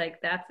 just like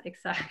that's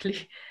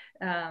exactly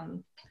I've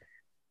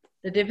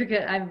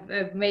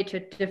major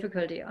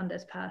difficulty on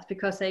this path,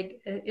 because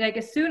like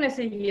as soon as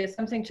I hear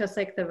something just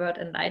like the word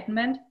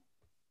enlightenment,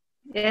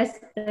 there's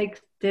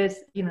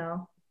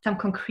some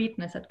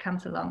concreteness that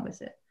comes along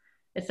with it.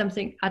 It's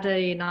something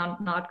utterly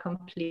not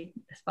complete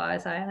as far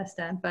as I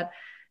understand, but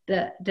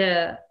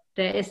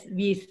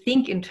we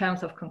think in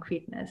terms of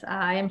concreteness.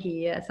 I am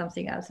here,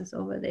 something else is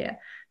over there.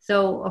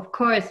 So of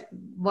course,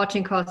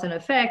 watching cause and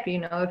effect,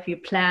 if you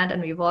plant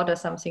and we water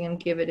something and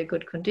give it a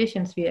good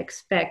conditions, we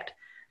expect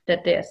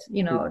that there's,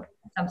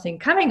 something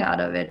coming out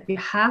of it. We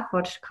have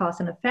watched cause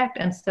and effect.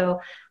 And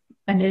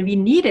then we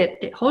need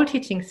it. The whole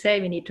teachings say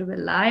we need to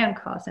rely on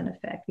cause and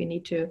effect. We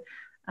need to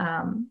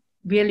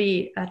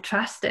really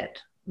trust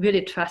it.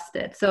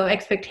 So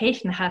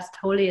expectation has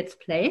totally its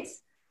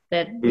place,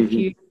 that if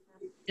you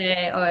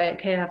say, I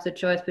have the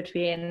choice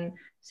between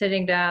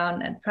sitting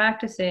down and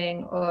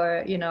practicing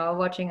or,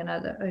 watching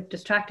another, or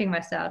distracting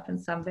myself in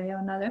some way or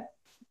another,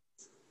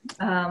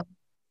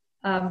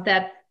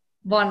 that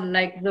one,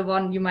 like the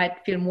one you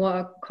might feel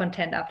more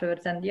content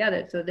afterwards than the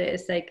other. So there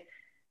is like,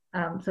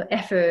 so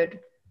effort,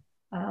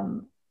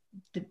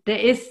 there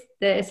is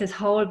this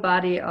whole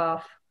body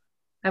of,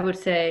 I would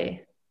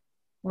say,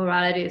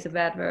 morality is a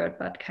bad word,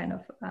 but kind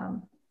of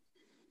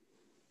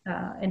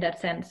in that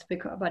sense,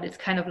 but it's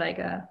kind of like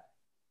a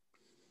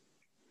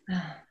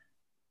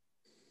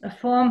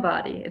form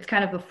body. It's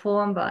kind of a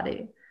form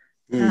body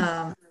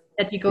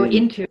that you go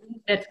into,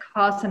 that's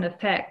cause and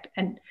effect,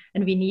 and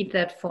we need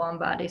that form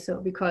body. So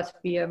because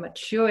we are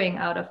maturing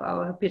out of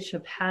our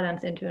habitual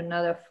patterns into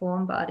another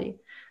form body,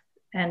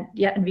 and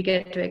we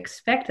get to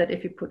expect that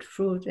if you put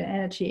fruit and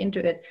energy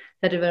into it,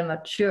 that it will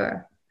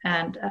mature,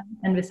 and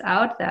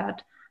without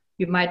that,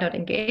 you might not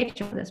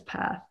engage on this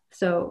path.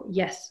 So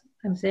yes,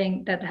 I'm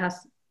saying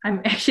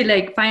I'm actually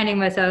like finding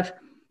myself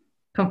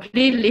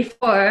completely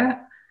for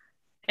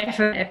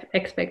effort,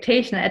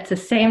 expectation. At the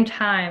same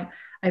time,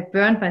 I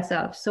burned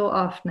myself so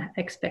often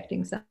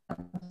expecting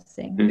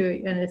something,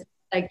 and it's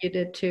like you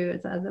did too.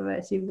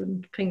 Otherwise, you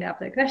wouldn't bring up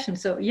that question.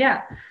 So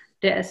yeah,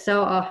 there is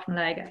so often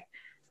like I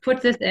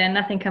put this in,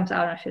 nothing comes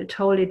out, and I feel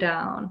totally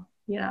down.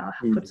 I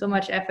put so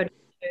much effort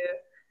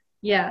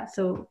into,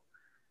 so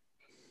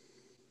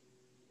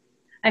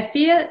I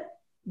feel,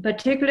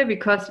 particularly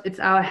because it's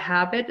our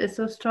habit is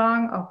so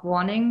strong of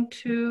wanting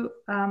to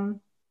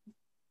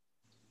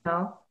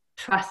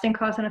trusting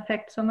cause and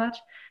effect so much,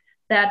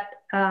 that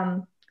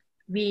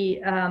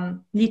we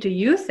need to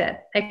use it.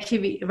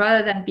 Actually,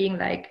 rather than being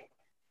like,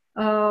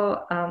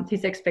 oh,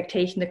 this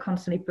expectation that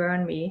constantly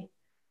burn me.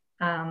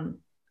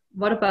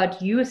 What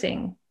about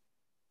using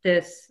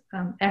this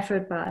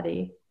effort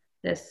body,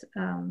 this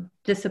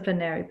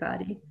disciplinary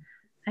body,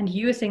 and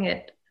using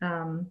it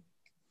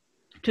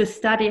to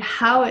study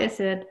how is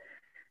it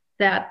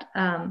that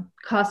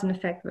cause and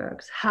effect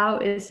works? How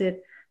is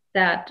it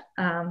that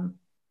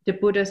the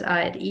Buddhas are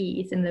at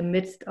ease in the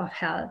midst of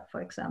hell,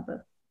 for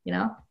example? You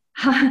know,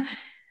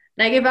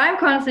 like if I'm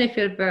constantly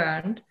feel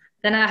burned,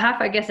 then I have,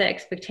 I guess, an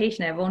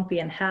expectation I won't be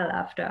in hell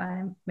after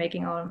I'm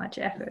making all much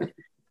effort.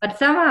 But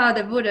somehow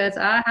the Buddhas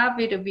are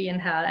happy to be in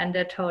hell and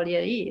they're totally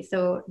at ease.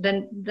 So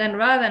then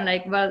rather than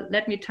like, well,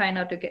 let me try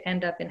not to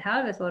end up in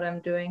hell is what I'm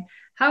doing.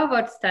 How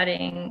about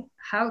studying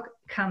how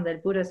come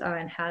that Buddhas are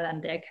in hell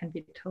and they can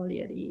be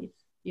totally at ease?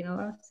 You know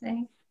what I'm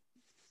saying?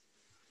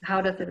 How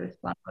does it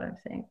respond to what I'm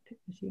saying to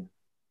you?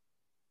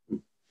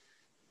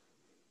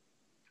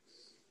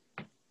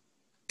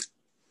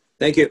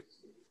 Thank you.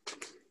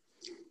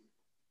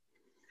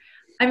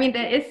 I mean,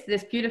 there is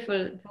this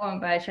beautiful poem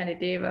by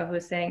Shantideva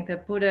who's saying the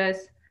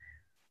Buddhas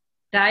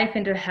dive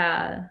into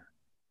hell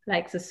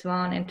like the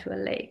swan into a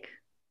lake.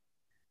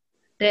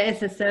 There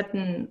is a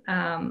certain,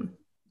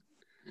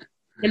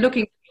 they're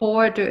looking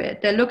forward to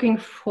it. They're looking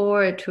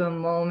forward to a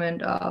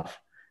moment of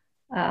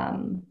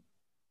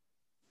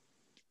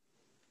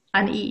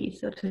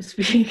unease, so to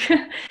speak.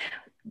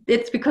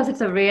 It's because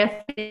it's a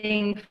rare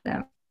thing for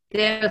them.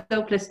 They're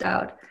so blissed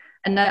out.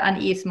 And that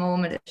unease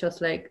moment is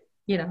just like,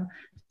 you know.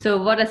 So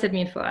what does it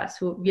mean for us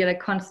who we like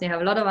constantly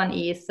have a lot of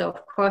unease? So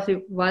of course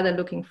we rather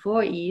looking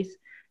for ease.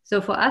 So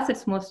for us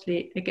it's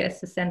mostly, I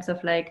guess, the sense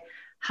of like,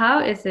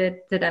 how is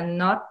it that I'm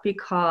not be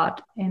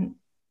caught in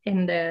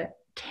the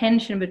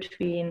tension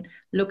between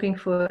looking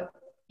for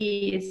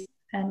ease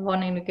and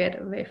wanting to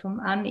get away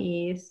from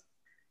unease?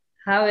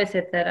 How is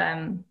it that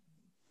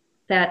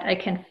I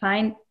can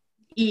find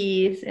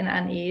ease in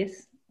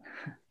unease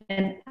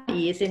and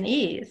ease in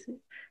ease?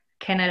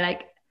 Can I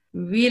like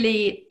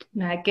really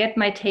get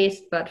my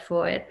taste bud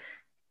for it,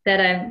 that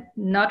I'm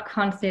not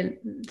constantly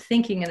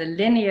thinking in a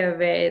linear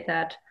way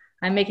that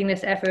I'm making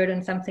this effort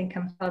and something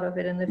comes out of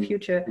it in the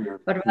future,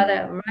 but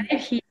rather right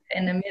here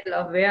in the middle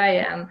of where I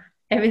am,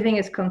 everything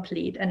is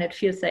complete and it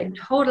feels like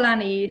total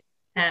unease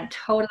and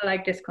total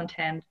like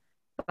discontent,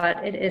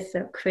 but it is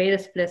the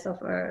greatest bliss of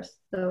earth.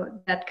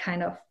 So that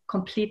kind of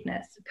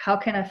completeness, how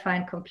can I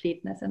find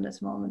completeness in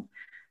this moment?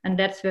 And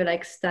that's where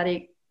like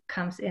study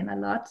comes in a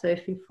lot. So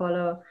if you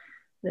follow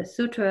the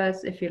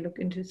sutras, if you look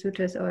into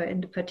sutras or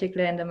in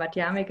particular in the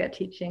Madhyamika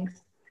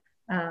teachings,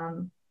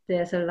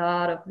 there's a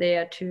lot of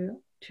there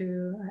to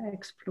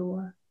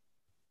explore.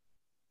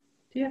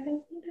 Do you have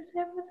anything to say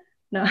about that?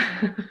 No.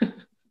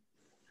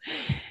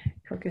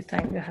 Focus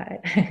time to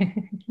hide.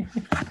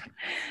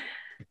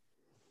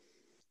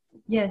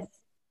 Yes.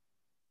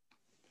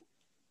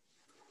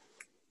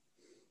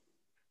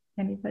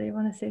 Anybody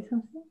want to say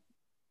something?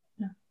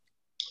 No.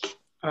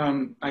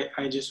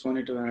 I just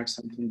wanted to add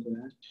something to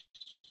that.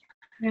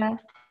 Yeah.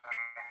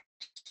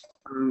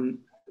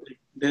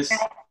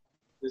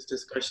 This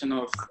discussion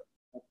of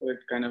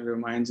effort kind of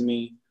reminds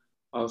me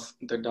of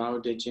the Tao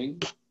Te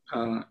Ching.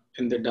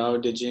 In the Tao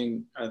Te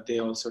Ching, they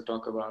also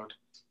talk about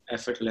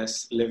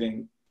effortless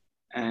living,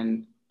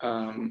 and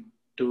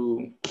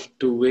to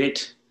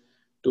wait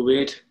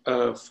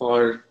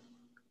for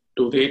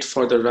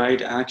the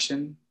right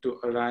action to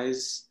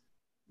arise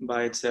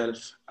by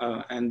itself,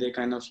 and they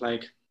kind of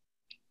like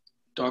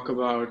talk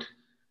about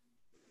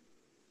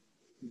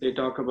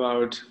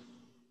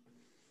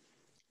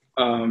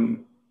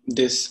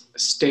this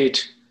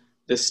state,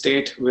 the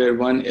state where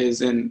one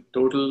is in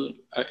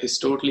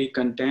totally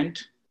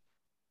content,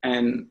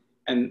 and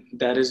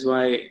that is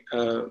why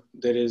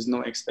there is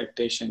no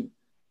expectation.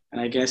 And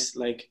I guess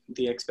like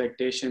the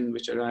expectation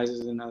which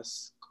arises in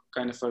us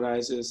kind of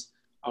arises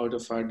out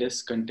of our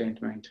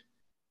discontentment.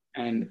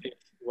 And if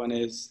one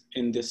is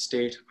in this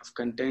state of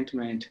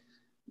contentment,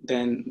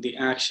 then the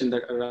action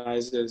that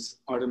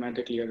arises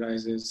automatically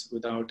arises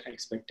without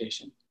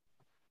expectation.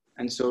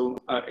 And so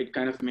it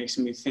kind of makes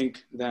me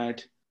think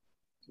that,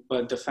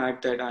 but the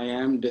fact that I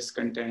am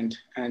discontent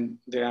and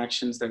the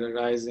actions that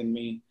arise in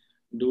me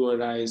do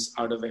arise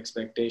out of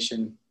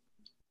expectation,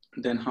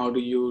 then how do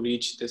you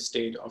reach this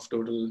state of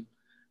total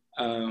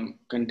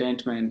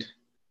contentment?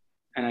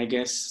 And I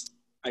guess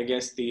like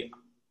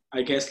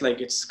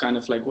it's kind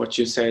of like what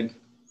you said,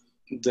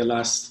 the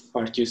last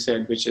part you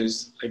said, which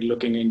is like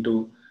looking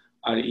into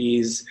our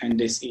ease and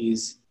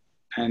dis-ease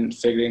and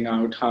figuring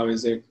out how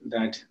is it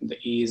that the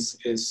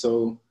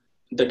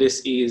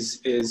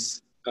dis-ease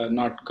is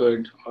not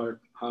good, or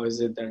how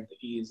is it that the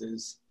ease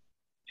is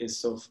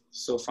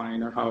so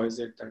fine, or how is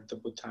it that the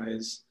Buddha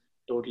is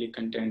totally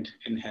content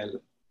in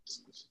hell.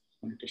 So I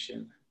wanted to share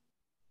that.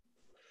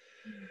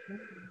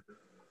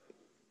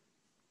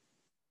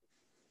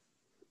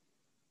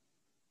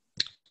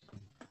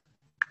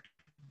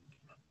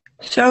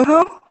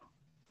 Shoho?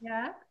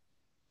 Yeah.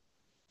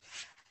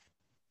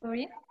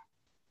 Sorry.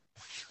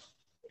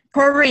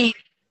 Corrine.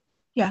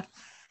 Yeah.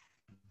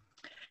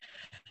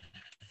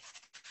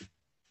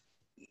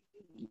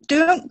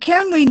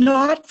 can we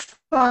not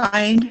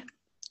find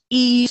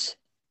ease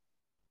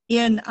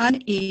in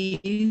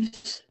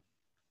unease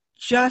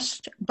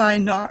just by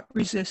not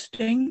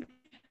resisting?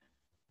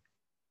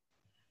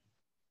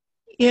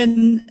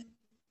 On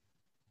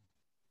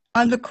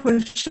the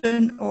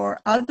cushion or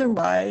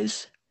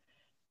otherwise,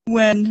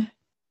 when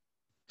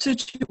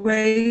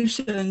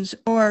situations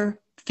or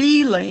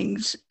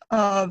feelings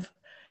of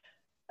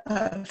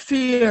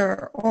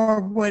fear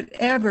or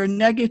whatever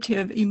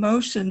negative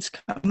emotions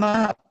come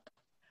up,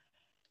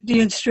 the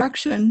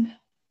instruction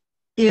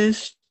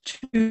is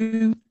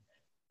to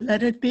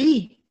let it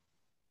be,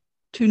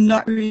 to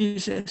not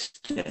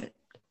resist it.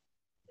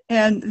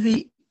 And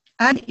the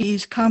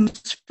unease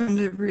comes from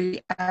the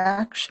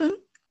reaction.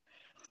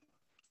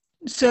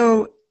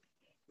 So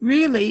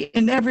really,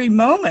 in every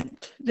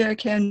moment, there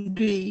can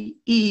be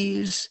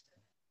ease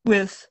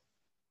with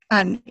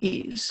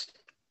unease.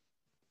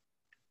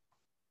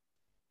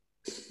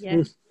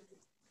 Yes.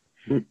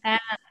 And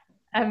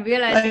I'm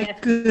realizing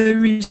like the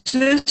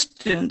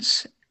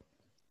resistance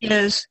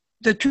is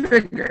the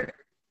trigger.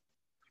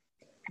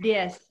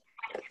 Yes.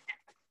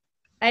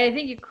 I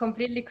think you're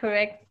completely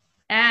correct.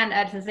 And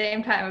at the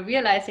same time, I'm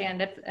realizing,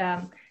 and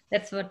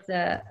that's what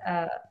the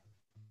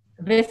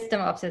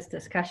wisdom of this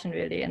discussion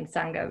really in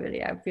Sangha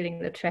really, I'm feeling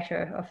the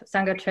treasure of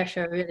Sangha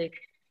treasure really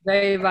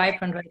very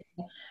vibrant right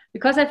now.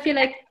 Because I feel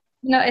like,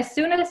 as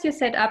soon as you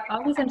set up,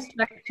 all these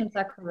instructions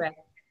are correct.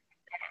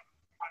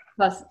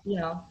 Because,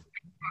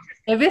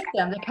 they're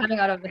wisdom, they're coming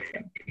out of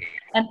wisdom.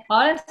 And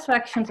all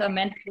instructions are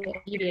meant to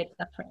alleviate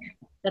suffering.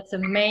 That's the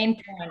main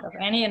point of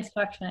any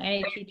instruction,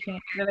 any teaching,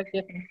 very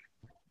different.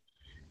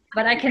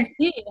 But I can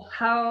see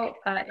how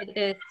it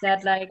is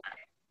that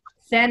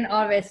Zen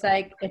always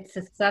it's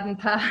a sudden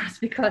pass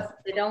because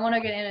they don't want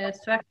to get into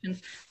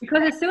instructions.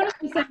 Because as soon as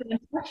you set an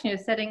instruction, you're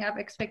setting up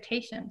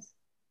expectations.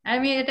 I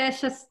mean, there's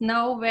just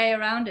no way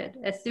around it.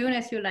 As soon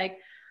as you're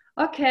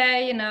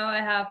okay,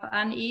 I have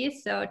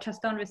unease, so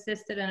just don't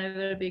resist it and it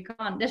will be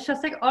gone. There's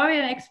just already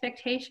an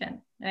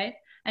expectation, right?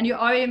 And you're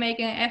already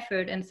making an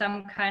effort in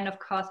some kind of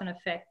cause and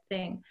effect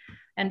thing.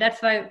 And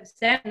that's why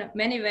Zen, in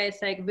many ways,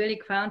 really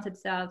grounds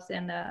itself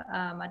in the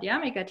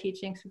Madhyamika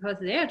teachings, because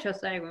they're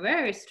just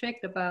very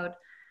strict about,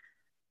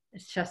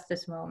 it's just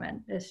this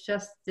moment. It's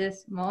just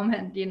this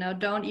moment,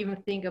 don't even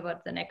think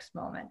about the next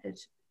moment.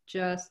 It's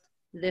just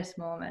this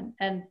moment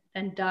and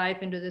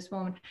dive into this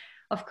moment.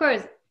 Of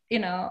course,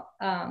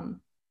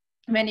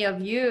 many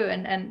of you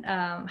and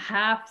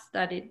have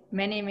studied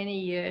many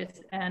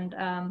years and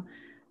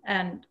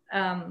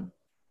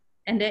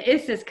there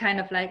is this kind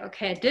of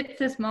okay, I did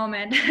this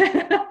moment.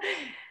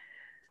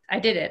 I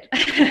did it.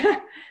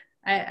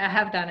 I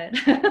have done it.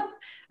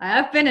 I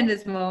have been in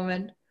this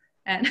moment.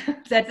 And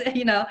that's,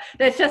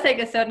 there's just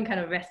a certain kind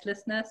of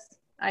restlessness.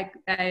 I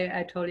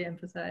totally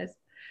emphasize.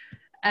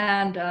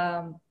 And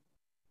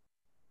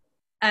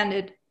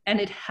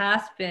it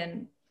has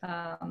been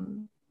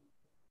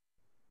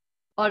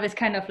always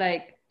kind of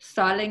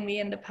stalling me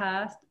in the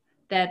past,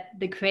 that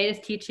the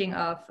greatest teaching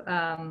of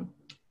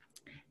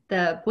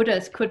the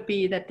Buddhas could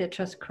be that they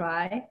just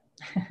cry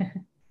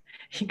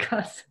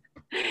because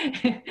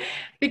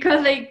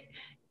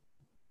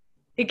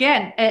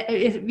again,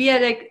 we are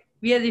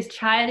these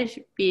childish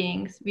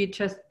beings. We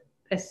just,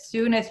 as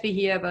soon as we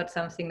hear about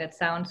something that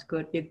sounds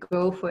good, we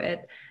go for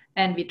it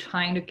and we're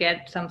trying to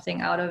get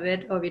something out of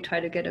it, or we try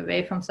to get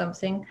away from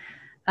something.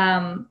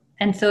 And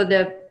so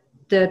the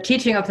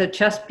teaching of the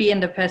just be in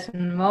the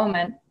present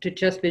moment, to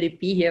just really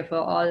be here for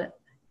all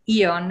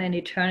eon and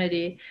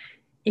eternity,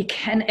 it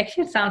can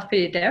actually sound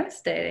pretty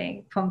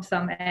devastating from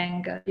some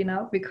angle,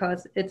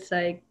 because it's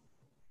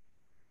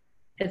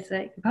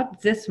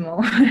about this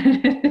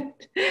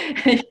moment.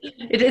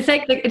 It's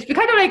it's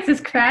kind of this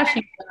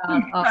crashing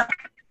down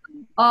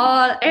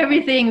of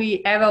everything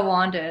we ever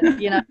wanted,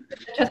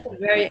 just the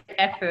very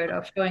effort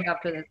of showing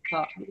up to this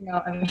talk,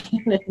 I mean,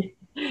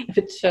 if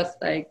it's just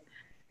oh,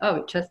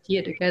 we're just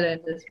here together in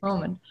this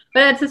moment.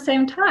 But at the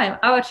same time,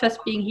 our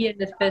just being here in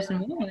this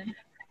present moment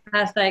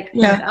has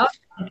without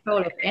control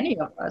of any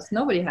of us,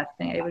 nobody has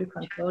been able to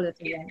control this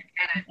again.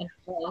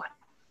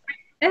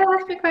 It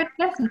has been quite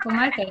pleasant for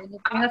my side.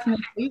 It has been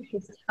for you,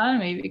 just tell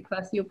me,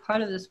 because you're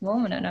part of this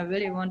moment and I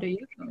really want to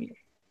hear from you.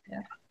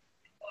 Yeah.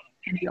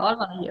 And we all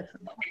want to hear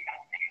from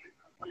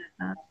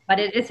you. But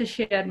it is a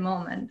shared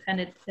moment,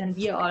 and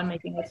we are all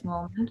making this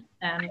moment,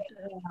 and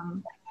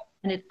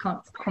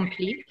it's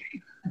complete.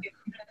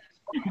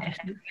 There's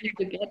nothing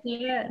to get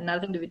here,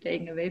 nothing to be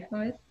taken away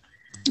from it.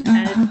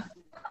 And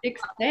it's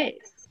 6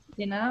 days,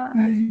 it's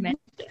meant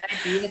to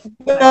be.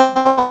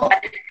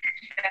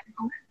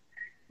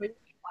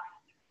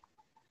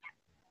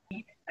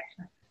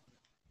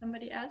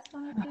 Somebody else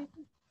want to take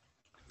it?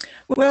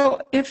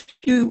 Well, if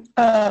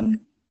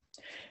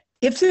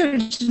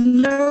there's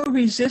no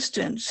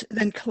resistance,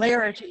 then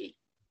clarity.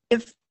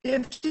 If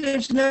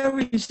there's no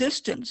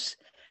resistance,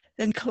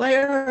 then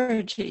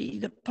clarity,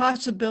 the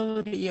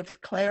possibility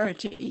of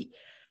clarity.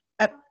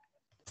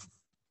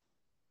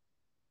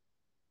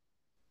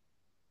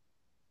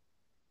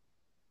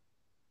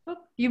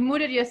 You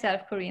muted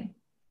yourself, Corinne.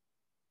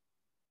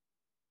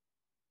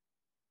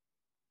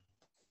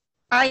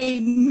 I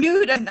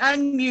mute and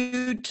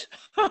unmute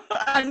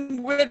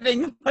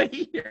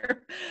unwittingly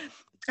here.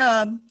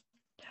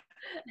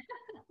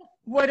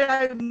 What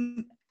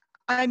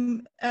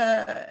I'm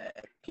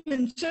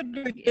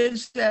considering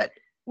is that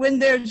when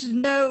there's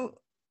no,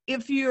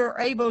 if you're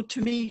able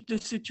to meet the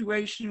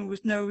situation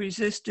with no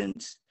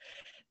resistance,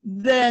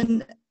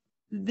 then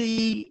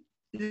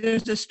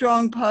there's a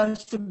strong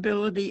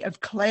possibility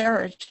of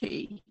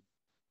clarity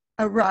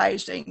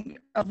arising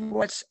of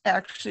what's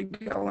actually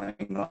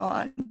going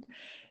on.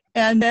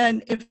 And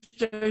then if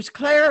there's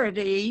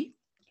clarity,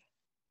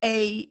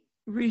 a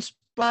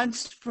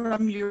response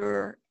from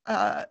your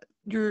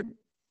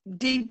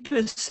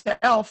deepest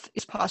self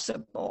is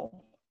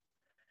possible.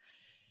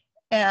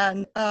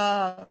 And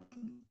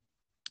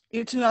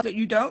it's not that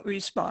you don't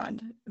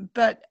respond,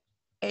 but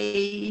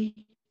a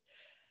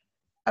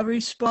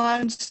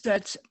response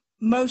that's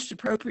most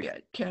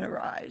appropriate can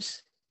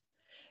arise.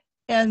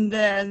 And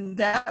then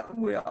that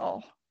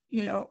will,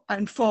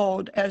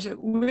 unfold as it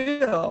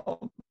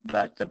will,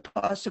 but the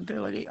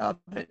possibility of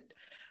it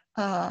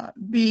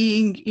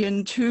being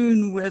in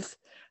tune with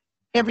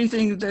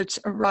everything that's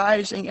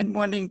arising and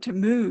wanting to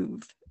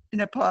move in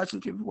a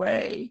positive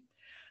way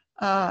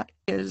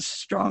is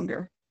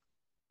stronger.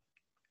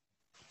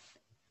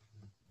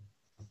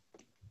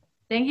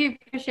 Thank you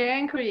for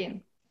sharing,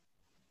 Corinne.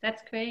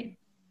 That's great.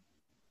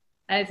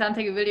 And it sounds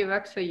like it really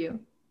works for you.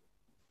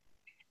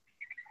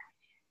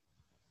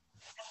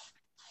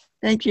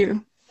 Thank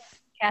you.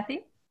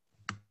 Kathy?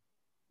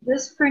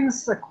 This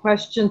brings a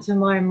question to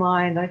my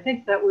mind. I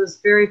think that was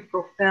very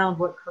profound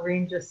what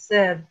Corinne just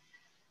said.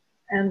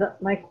 And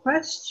my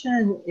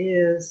question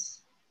is,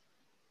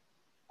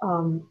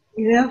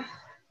 if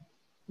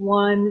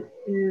one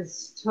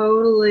is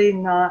totally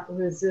not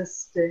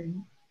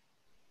resisting,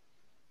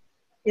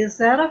 is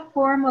that a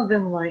form of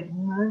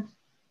enlightenment?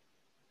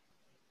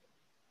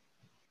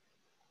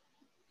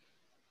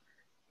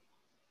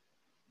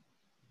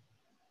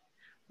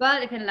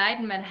 Well, if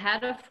enlightenment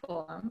had a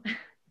form,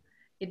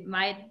 it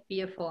might be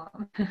a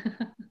form.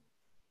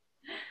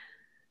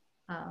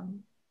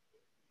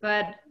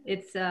 But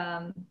it's,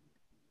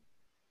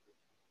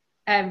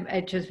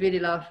 I just really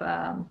love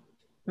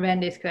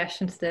Randy's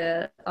questions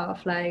there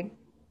of like,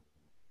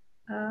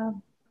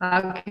 how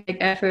can I make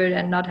effort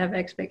and not have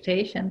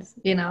expectations?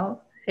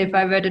 If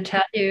I were to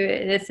tell you,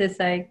 this is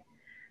like,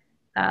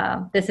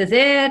 this is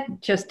it,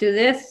 just do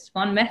this,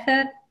 one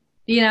method,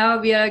 we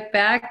are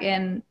back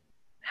in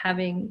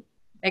having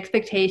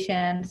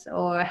expectations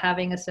or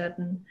having a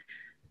certain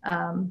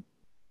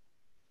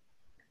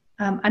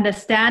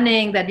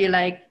understanding that we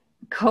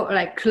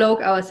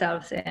cloak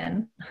ourselves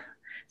in.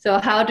 So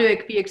how do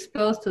we be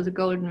exposed to the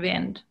golden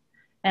wind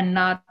and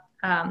not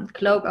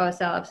cloak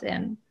ourselves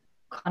in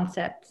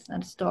concepts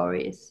and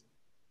stories?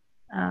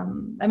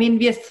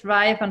 We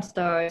thrive on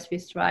stories. We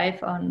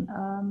thrive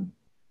on,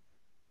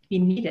 we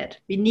need it.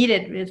 We need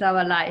it with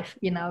our life.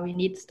 We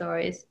need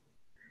stories.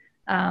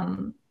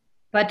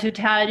 But to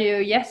tell you,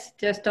 yes,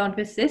 just don't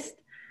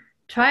resist.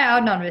 Try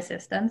out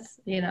non-resistance,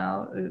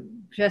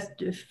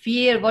 just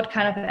feel what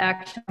kind of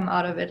action come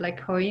out of it. Like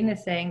Corinne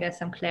is saying, there's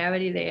some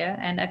clarity there.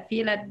 And I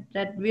feel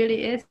that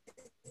really is,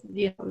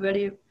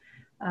 really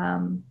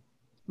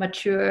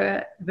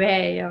mature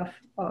way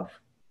of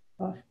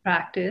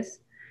practice.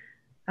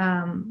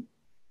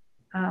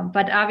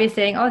 But are we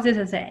saying, oh,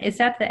 is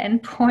that the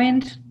end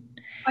point?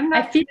 I'm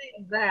not saying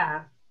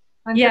that.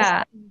 I'm just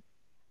saying,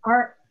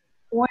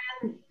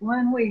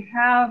 when we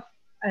have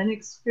an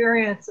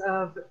experience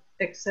of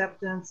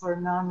acceptance or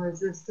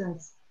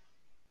non-resistance,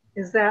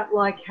 is that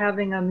like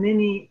having a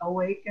mini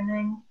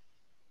awakening?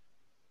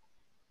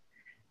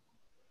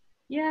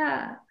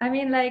 Yeah,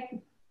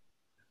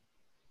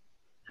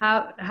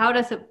 how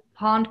does a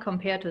pond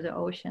compare to the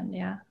ocean?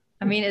 Yeah,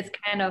 it's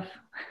kind of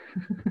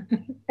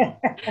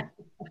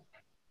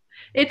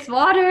it's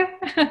water.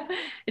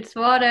 It's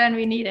water and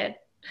we need it.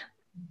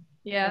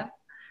 Yeah,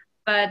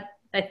 but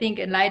I think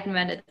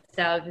enlightenment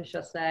itself is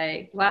just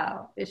like,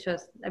 wow, it's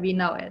just, we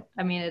know it.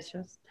 It's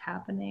just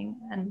happening.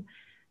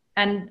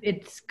 And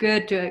it's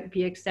good to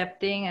be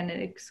accepting, and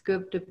it's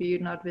good to be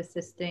not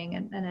resisting.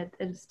 And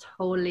it's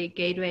totally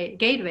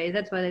gateways.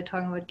 That's why they're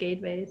talking about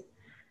gateways.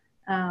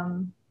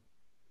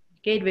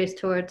 Gateways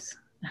towards,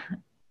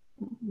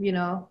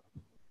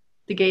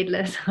 the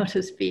gateless, so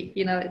to speak.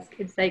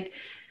 It's like,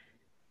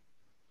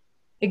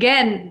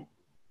 again,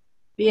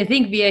 I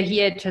think we are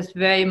here just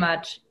very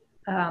much,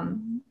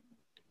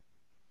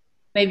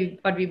 maybe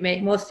what we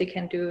mostly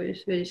can do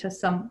is really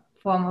just some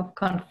form of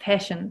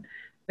confession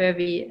where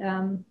we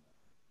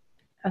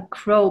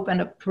probe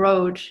and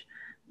approach,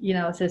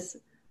 this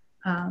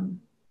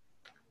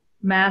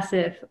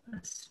massive,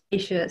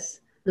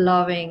 spacious,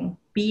 loving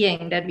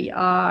being that we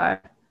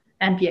are,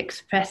 and we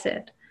express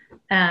it.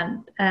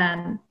 And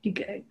you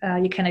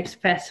can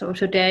express, so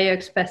today you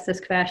express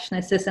this question,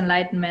 is this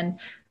enlightenment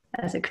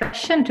as a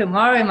question?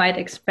 Tomorrow you might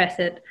express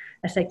it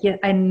as like, yeah,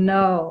 I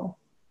know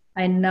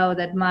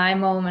that my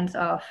moments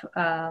of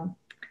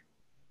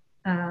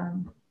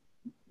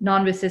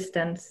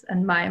non-resistance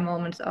and my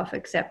moments of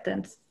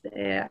acceptance,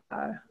 they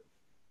are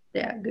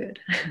they are good.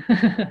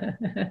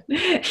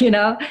 You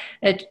know,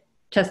 it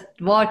just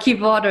keep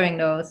watering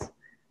those,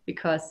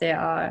 because they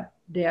are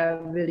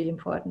really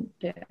important.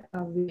 They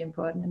are really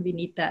important, and we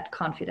need that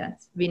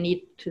confidence. We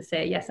need to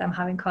say, yes, I'm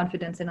having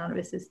confidence in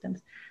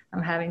non-resistance.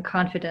 I'm having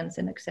confidence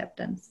in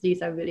acceptance.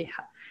 These are really,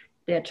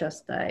 they're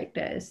just like,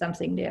 there is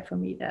something there for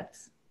me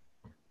that's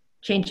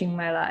changing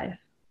my life,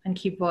 and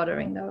keep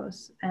watering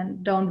those,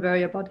 and don't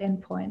worry about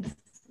endpoints.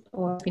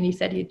 Or when he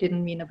said he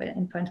didn't mean about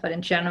endpoints, but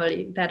in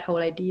generally that whole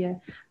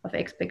idea of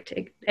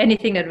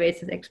anything that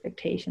raises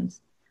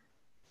expectations.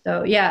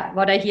 So yeah,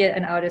 what I hear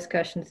in our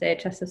discussion today,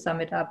 just to sum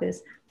it up,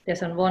 is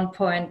there's on one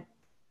point,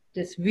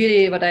 this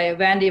really what I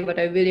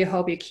really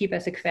hope you keep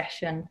as a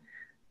question,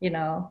 you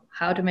know,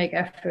 how to make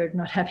effort,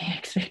 not having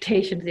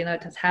expectations, you know,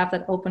 just have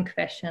that open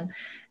question.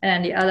 And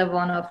then the other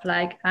one of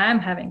like, I'm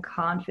having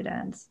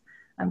confidence,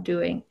 I'm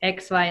doing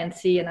X, Y, and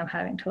Z, and I'm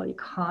having totally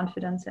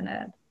confidence in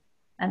it.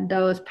 And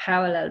those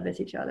parallel with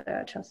each other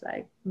are just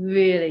like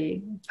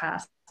really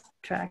fast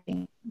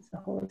tracking the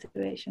whole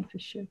situation for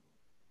sure.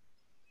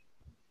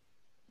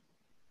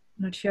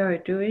 Not sure we're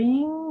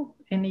doing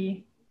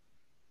any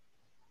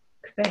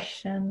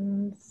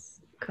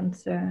questions,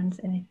 concerns,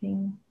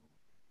 anything.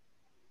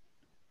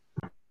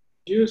 Could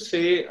you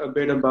say a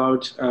bit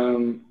about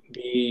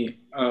the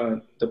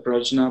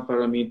prajna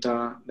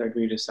paramita that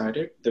we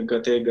recited, the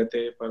gate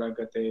gate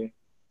paragate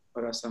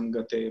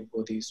parasangate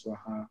bodhi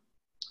swaha?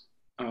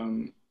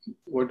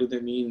 What do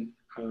they mean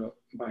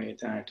by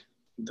that?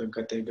 The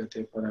gate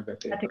gate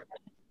paragate.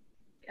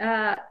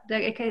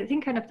 I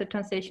think kind of the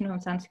translation from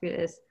Sanskrit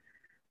is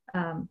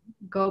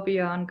go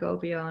beyond, go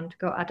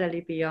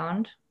utterly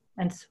beyond.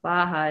 And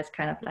swaha is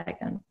kind of like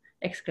an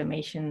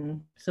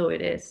exclamation, so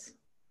it is.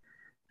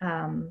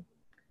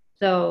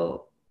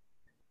 So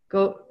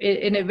go,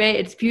 in a way,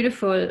 it's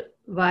beautiful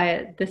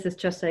why this is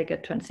just like a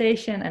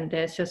translation and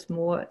there's just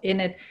more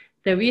in it.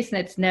 The reason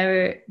it's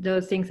never,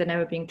 those things are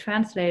never being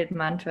translated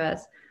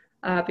mantras,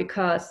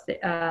 because they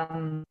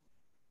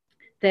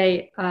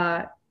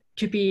are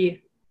to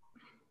be,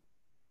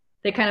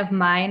 they're kind of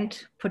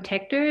mind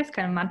protectors,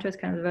 kind of mantras,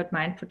 kind of the word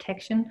mind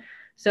protection.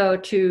 So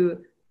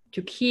to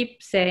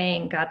keep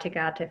saying gate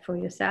gate for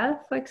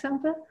yourself, for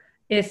example,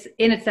 is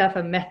in itself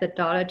a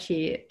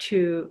methodology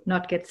to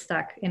not get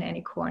stuck in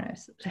any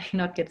corners, like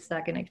not get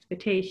stuck in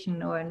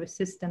expectation or in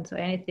resistance or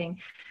anything.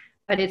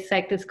 But it's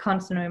like this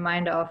constant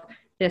reminder of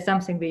there's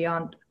something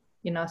beyond,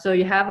 you know. So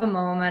you have a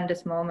moment,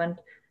 this moment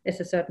is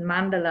a certain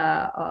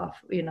mandala of,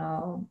 you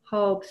know,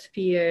 hopes,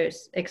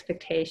 fears,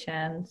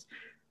 expectations,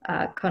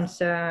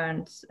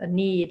 concerns,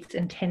 needs,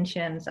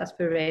 intentions,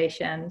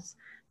 aspirations,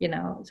 you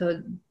know.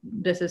 So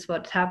this is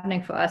what's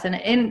happening for us. And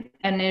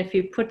if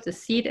you put the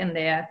seed in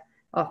there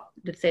of,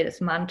 let's say, this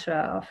mantra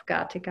of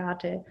gate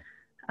gate,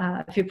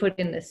 if you put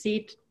in the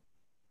seed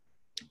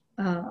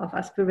of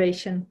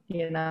aspiration,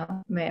 you know,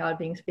 may all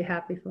beings be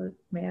happy,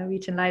 may I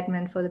reach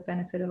enlightenment for the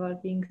benefit of all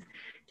beings.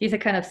 These are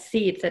kind of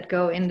seeds that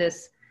go in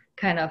this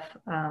kind of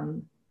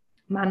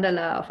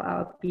mandala of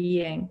our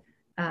being.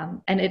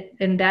 And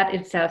in that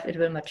itself, it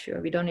will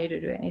mature. We don't need to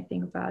do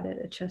anything about it.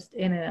 It just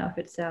in and of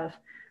itself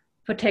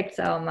protects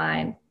our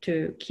mind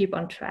to keep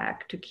on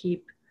track, to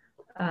keep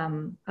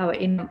our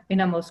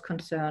innermost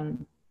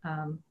concern,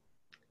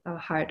 our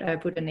heart, our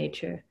Buddha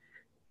nature,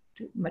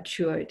 to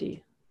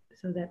maturity.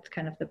 So that's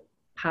kind of the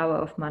power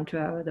of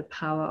mantra, or the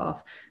power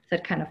of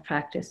that kind of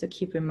practice, to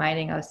keep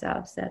reminding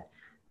ourselves that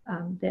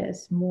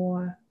there's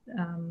more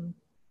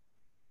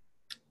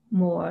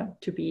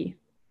to be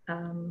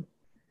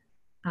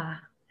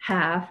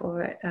have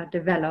or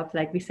develop.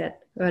 Like we said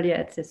earlier,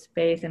 it's a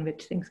space in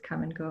which things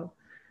come and go.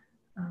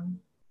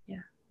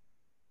 Yeah.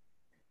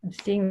 I'm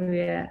seeing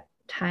we're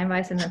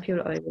time-wise and then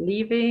people are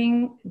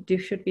leaving.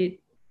 Should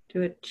we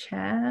do a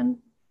chant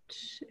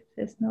if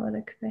there's no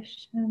other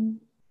question?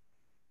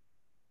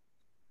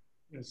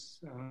 Yes,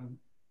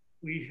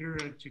 we here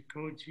at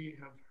Jikoji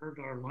have heard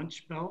our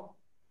lunch bell.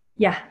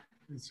 Yeah.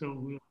 And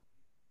so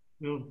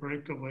we'll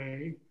break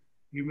away.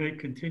 You may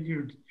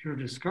continue your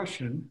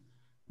discussion.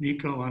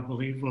 Nico, I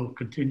believe, will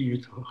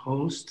continue to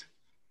host.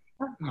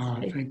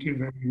 Thank you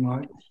very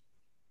much.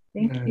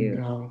 Thank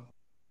you.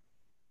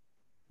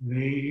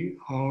 May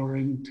our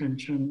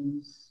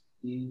intentions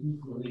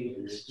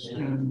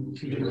extend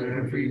to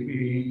every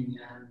being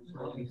and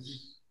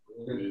place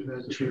with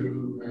the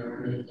true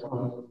merit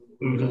of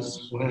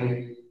Buddha's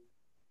way.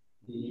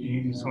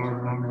 Beings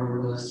are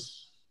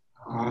numberless.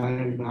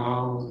 I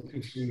vow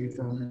to see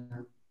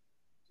them.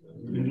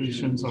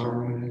 Illusions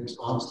are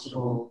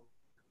inexhaustible.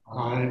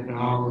 I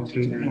vow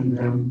to end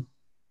them.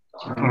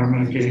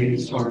 Karma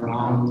gates are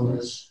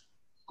boundless.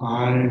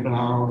 I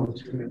vow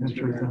to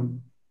enter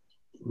them.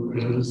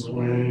 Buddha's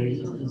way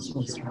is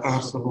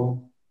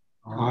unsurpassable.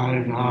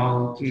 I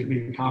vow to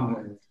become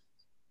it.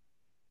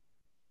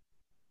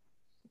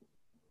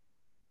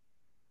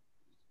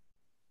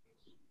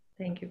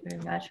 Thank you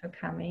very much for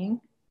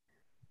coming.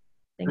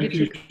 Thank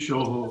you,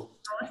 Shoho.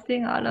 For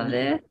hosting all of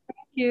this.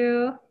 Thank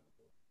you.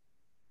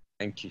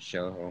 Thank you,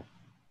 Shoho.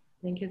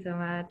 Thank you so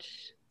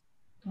much.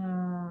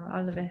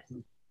 All the best.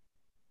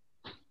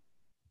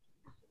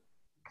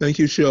 Thank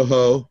you,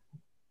 Shoho.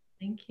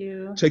 Thank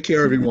you. Take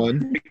care,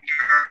 everyone.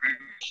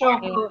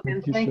 Shoho,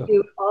 and thank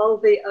you all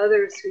the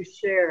others who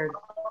shared.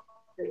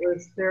 It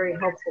was very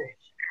helpful.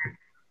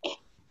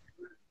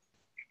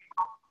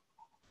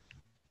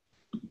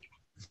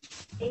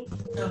 Thank you.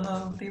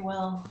 Shoho, be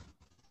well.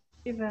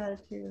 Be well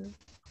too.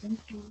 Thank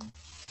you.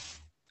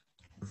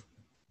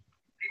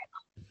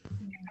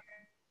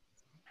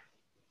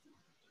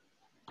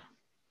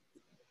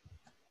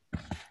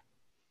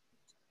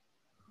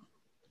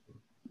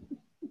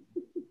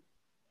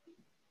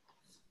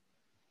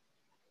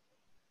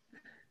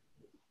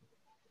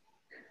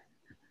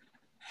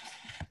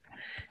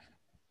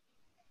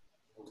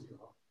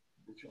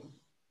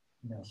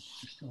 No,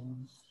 still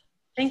on.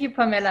 Thank you,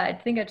 Pamela. I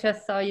think I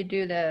just saw you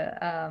do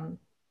the,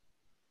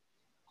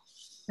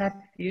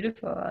 that's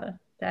beautiful.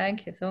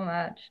 Thank you so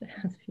much.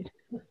 That's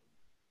beautiful.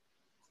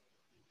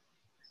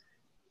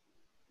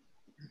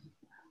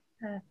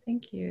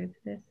 Thank you. If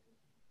there's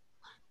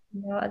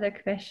no other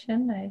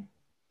question,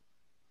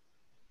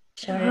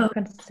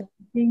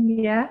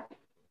 yeah.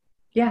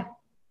 Yeah.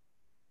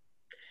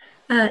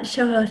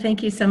 Shoho,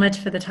 thank you so much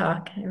for the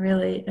talk. I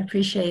really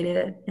appreciate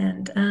it.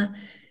 And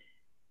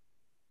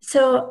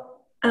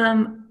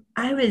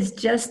I was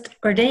just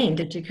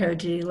ordained at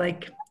Jikoji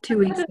like 2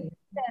 weeks ago.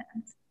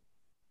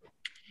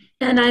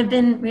 And I've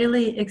been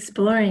really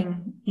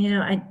exploring,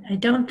 I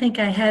don't think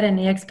I had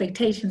any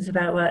expectations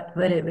about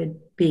what it would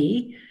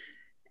be.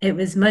 It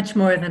was much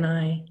more than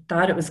I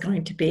thought it was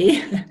going to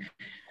be.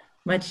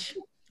 Much,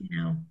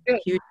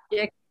 huge. The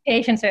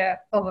expectations are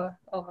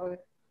over,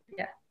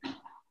 yeah.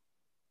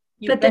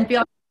 You But went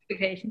beyond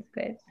expectations,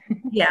 great.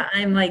 Yeah,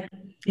 I'm like,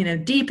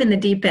 deep in the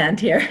deep end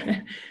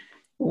here,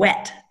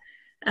 wet.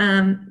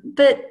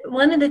 But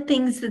one of the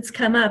things that's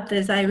come up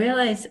is I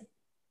realize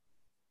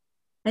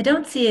I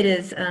don't see it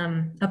as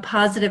a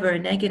positive or a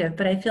negative,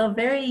 but I feel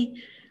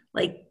very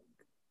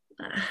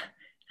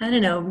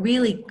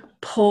really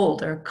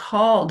pulled or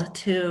called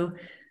to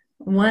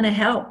want to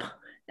help.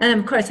 And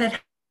of course, I've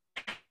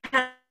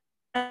had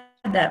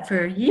that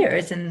for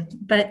years,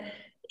 but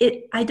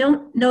I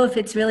don't know if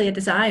it's really a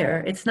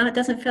desire.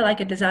 Doesn't feel like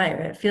a desire.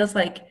 It feels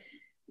like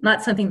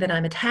not something that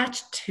I'm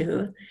attached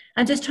to.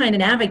 I'm just trying to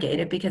navigate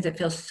it because it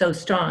feels so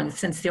strong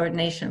since the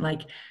ordination.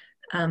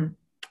 And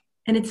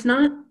it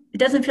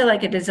doesn't feel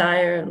like a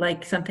desire,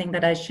 like something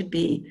that I should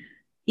be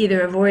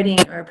either avoiding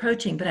or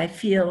approaching, but I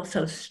feel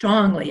so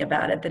strongly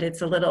about it that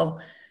it's a little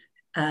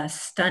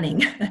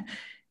stunning.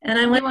 And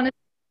I want to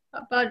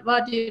about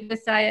what you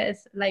desire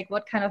is like,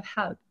 what kind of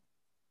help?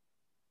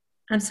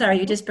 I'm sorry,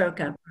 you just broke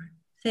up.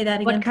 Say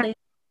that again, please.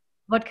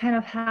 What kind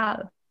of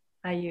help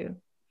are you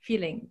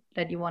feeling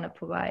that you want to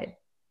provide?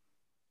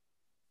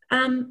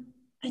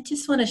 I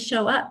just want to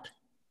show up.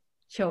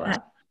 Show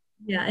up.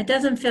 Yeah, it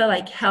doesn't feel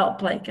like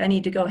help, like I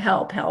need to go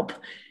help.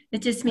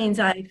 It just means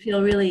I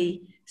feel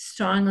really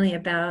strongly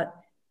about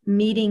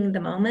meeting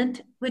the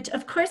moment, which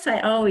of course I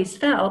always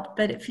felt,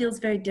 but it feels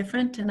very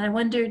different. And I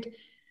wondered,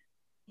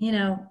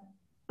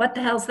 what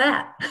the hell's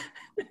that?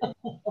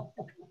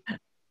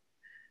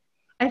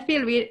 I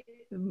feel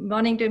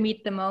wanting to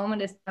meet the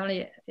moment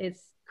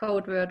is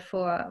code word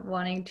for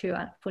wanting to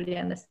fully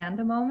understand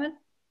the moment,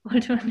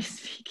 ultimately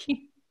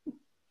speaking.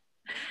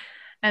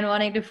 And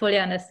wanting to fully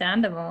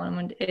understand the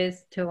moment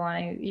is to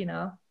want,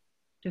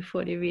 to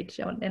fully reach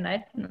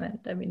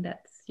enlightenment. I mean,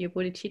 that's your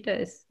bodhicitta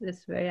is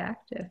very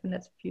active, and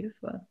that's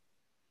beautiful.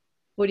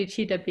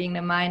 Bodhicitta being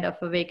the mind of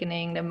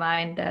awakening, the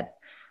mind that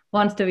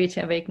wants to reach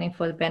awakening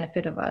for the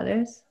benefit of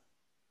others.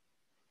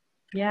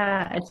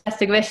 Yeah, it's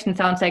just a question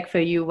sounds like for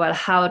you, well,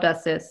 how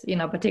does this,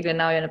 particularly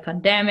now in a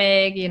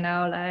pandemic,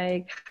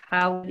 like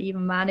how will it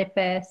even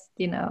manifest,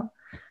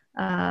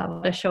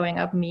 what does showing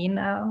up mean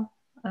now?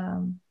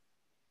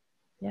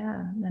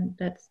 Yeah, and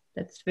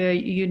that's where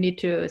you need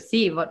to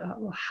see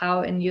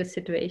how in your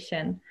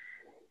situation,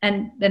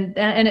 and then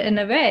in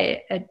a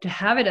way to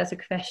have it as a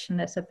question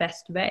is the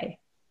best way,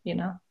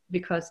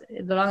 because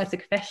as long as the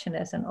question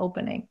is an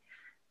opening,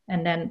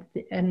 and then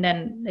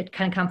it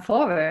can come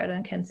forward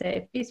and can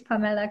say, please,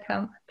 Pamela,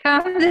 come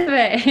this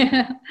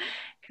way,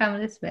 come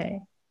this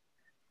way.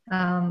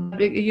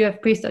 You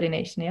have priest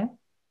ordination, yeah?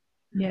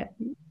 Yeah.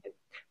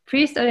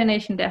 Priest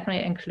ordination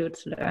definitely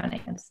includes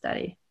learning and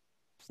study.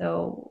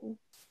 So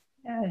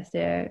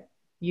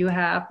you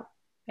have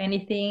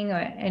anything or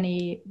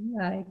any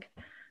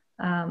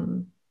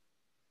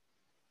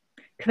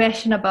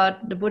question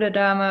about the Buddha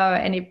Dharma or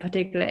any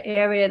particular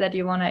area that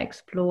you want to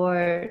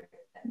explore,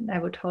 I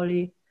would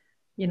totally,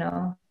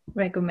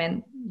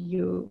 recommend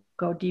you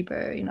go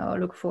deeper,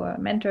 look for a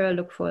mentor,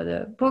 look for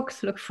the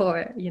books, look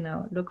for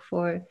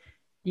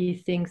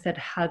these things that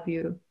help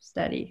you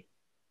study,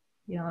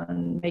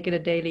 and make it a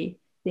daily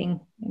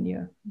thing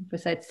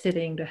besides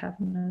sitting to have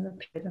another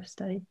period of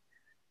study.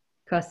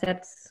 Because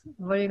that's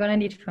what you're gonna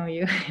need from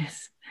you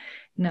is,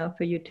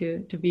 for you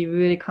to be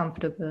really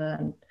comfortable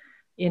and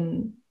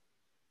in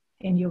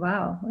your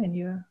vow, in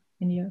your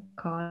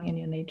calling, in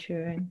your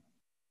nature. And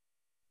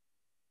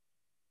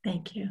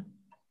thank you.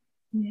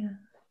 Yeah.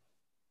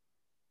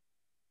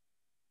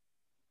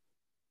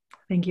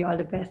 Thank you. All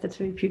the best. That's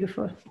very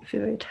beautiful. I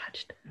feel very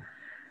touched.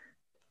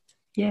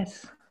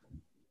 Yes.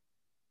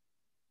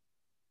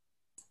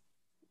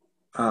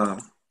 A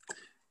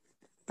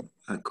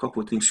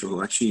couple of things,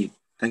 Shoho. Actually,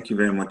 thank you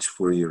very much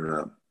for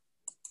your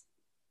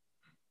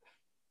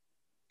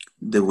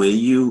the way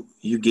you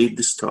gave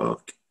this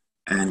talk,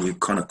 and you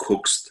kind of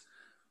coaxed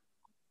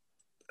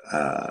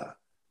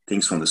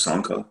things from the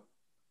Sangha,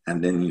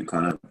 and then you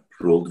kind of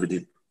rolled with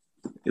it.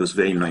 It was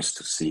very nice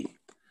to see.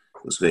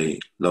 It was very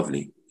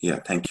lovely. Yeah,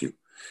 thank you.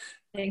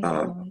 Thank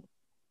you.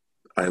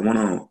 I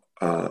want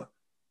to,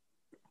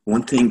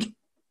 one thing,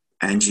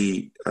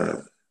 Angie,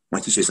 my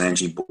teacher is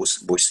Angie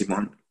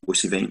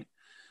Boisivain.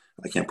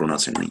 I can't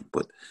pronounce her name,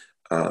 but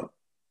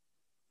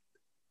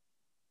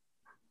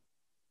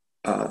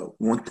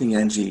one thing,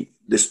 Angie,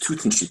 there's two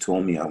things she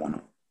told me I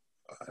want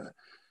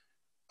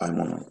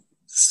to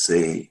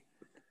say.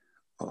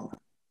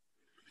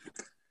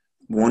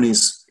 One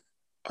is,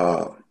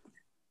 I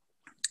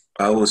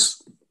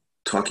was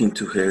talking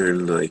to her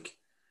like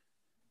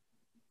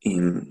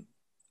in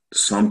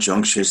some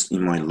junctures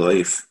in my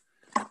life,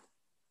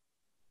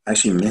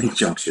 actually many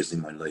junctures in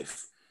my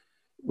life,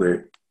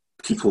 where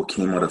people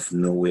came out of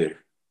nowhere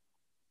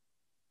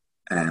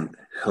and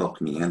helped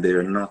me, and they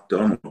are not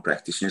Dharma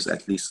practitioners,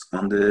 at least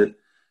on the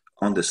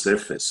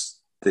surface.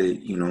 They,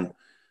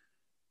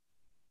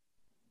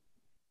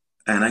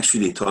 and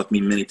actually they taught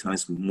me many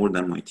times more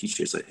than my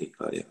teachers,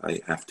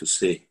 I have to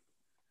say.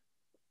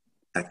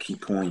 At key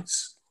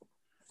points,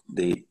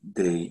 they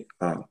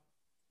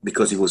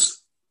because it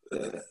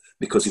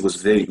was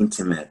very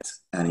intimate,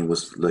 and it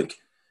was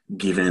like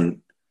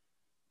given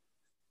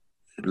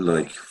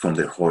like from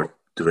their heart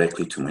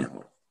directly to my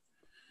heart.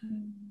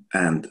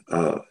 And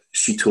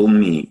she told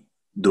me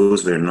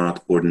those were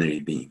not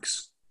ordinary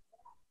beings.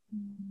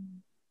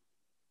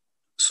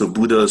 So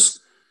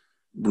Buddhas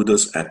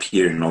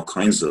appear in all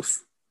kinds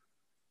of,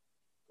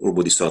 or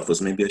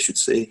bodhisattvas, maybe I should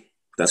say.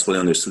 That's what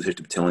I understood her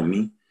to be telling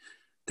me.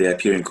 They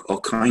appear in all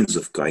kinds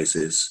of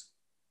guises.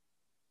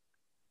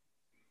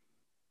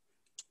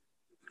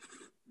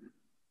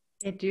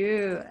 They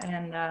do,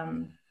 and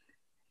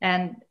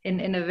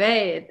in a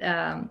way,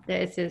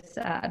 there is this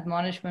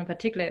admonishment,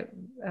 particularly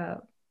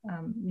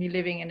me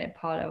living in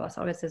Nepal. There was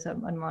always this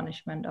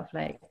admonishment of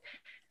like,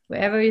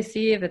 wherever you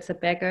see, if it's a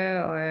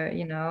beggar or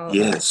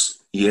Yes.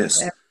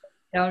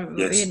 don't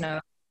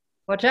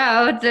watch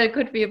out. There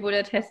could be a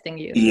Buddha testing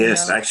you.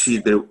 Yes,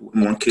 actually,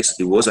 in one case,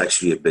 it was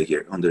actually a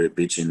beggar under a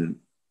bridge in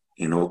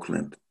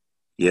Oakland.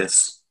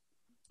 Yes,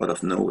 out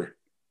of nowhere.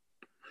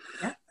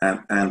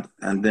 Yeah.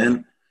 And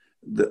then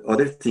the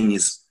other thing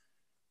is,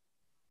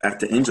 at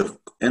the end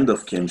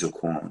of Kenjo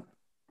Kwan,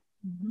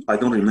 I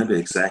don't remember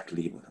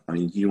exactly. I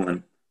mean, you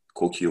and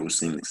Koki were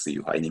sitting next to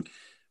you, hiding,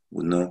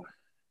 would know.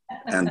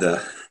 And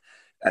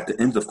at the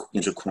end of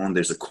Kenjo Kwan,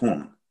 there's a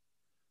koan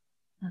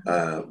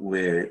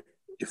where,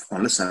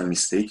 unless I'm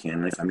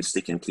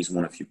mistaken, please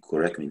one of you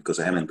correct me, because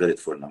I haven't read it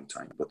for a long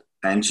time. But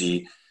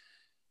Angie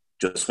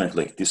just went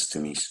like this to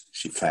me.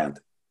 She found,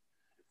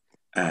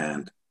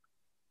 and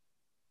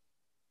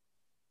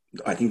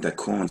I think that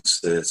koan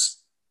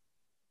says,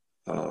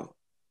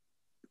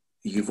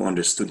 "You've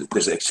understood."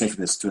 There's an exchange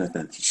between the student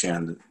and the teacher,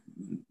 and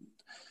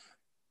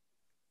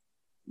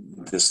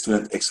the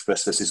student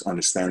expresses his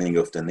understanding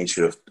of the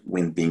nature of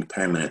wind being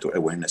permanent or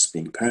awareness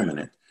being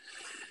permanent.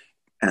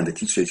 And the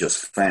teacher just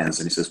fans,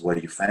 and he says, "What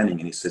are you fanning?"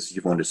 And he says,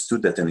 "You've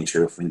understood that the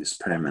nature of wind is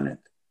permanent,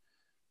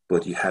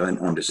 but you haven't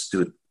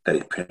understood that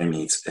it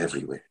permeates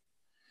everywhere."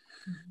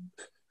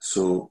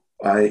 So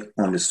I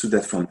understood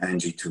that from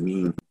Angie to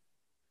mean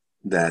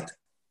that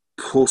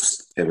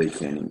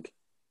post-awakening,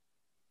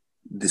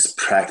 this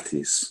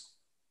practice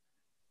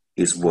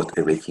is what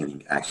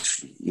awakening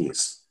actually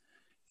is.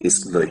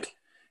 It's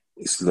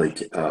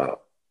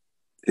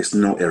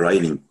no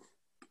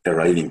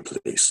arriving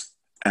place.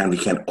 And we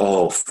can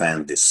all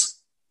do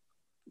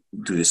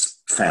this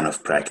fan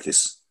of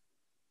practice.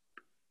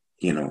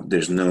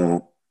 There's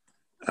no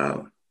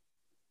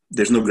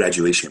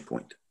graduation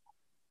point,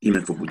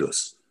 even for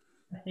Buddhas.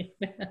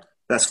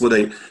 That's what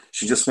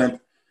she just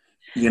went,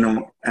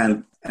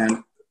 and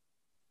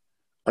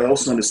I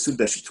also understood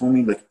that she told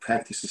me like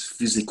practice is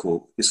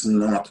physical. It's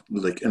not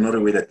like another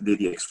way that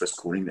Lady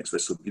Corinne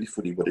expressed so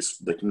beautifully, but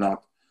it's like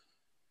not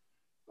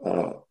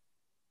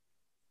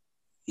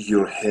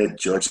your head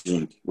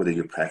judging whether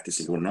you're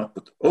practicing or not.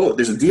 But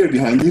there's a deer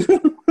behind you.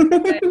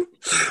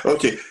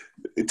 Okay,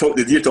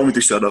 the deer told me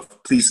to shut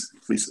up. Please.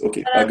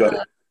 Okay, I got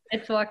it.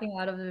 It's walking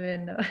out of the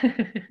window.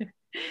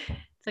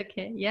 It's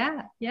okay.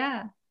 Yeah.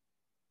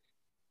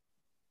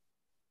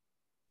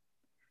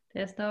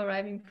 There's no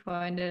arriving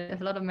point.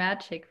 There's a lot of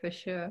magic for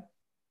sure.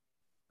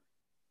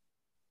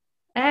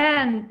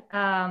 And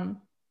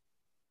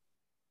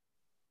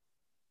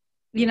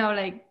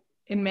like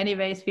in many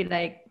ways, we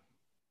like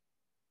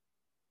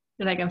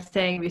I'm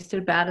saying, we're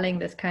still battling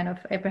this kind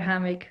of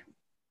Abrahamic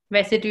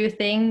residue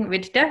thing,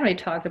 which definitely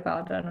talked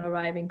about an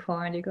arriving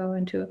point. You go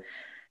into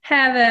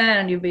heaven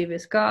and you be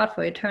with God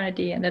for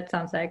eternity, and that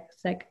sounds like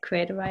a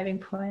great arriving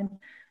point.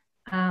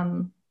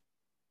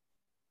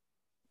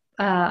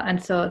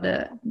 And so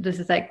this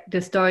is like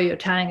the story you're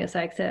telling is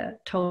like the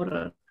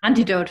total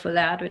antidote for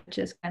that, which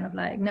is kind of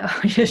like, no,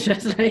 you're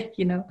just like,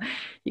 you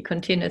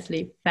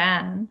continuously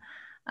fan.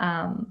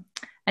 And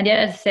yet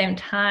at the same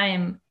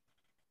time,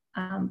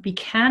 we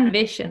can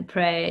wish and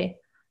pray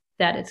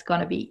that it's going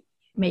to be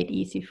made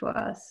easy for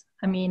us.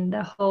 I mean,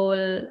 the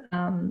whole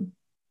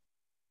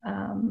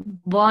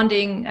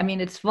wanting, I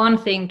mean, it's one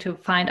thing to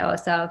find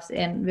ourselves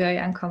in very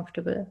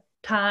uncomfortable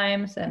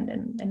times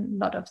and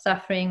a lot of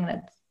suffering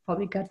that's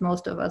probably got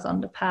most of us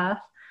on the path.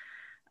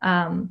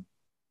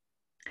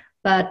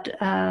 But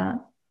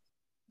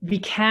we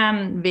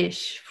can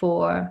wish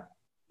for,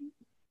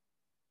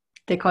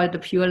 they call it the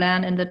Pure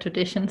Land in the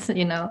traditions,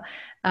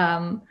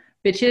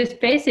 which is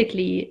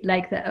basically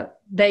like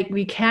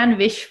we can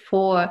wish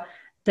for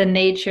the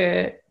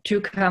nature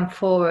to come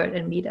forward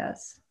and meet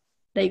us.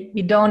 Like,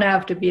 we don't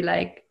have to be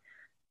like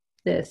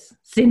this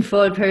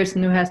sinful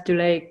person who has to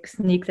like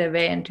sneak their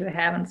way into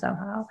heaven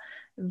somehow.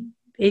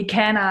 It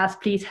can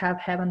ask, please have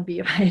heaven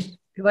be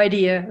right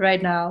here,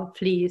 right now,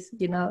 please,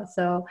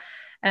 so,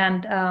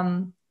 and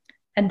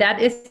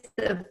that is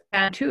the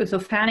fan too. So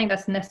fanning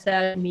doesn't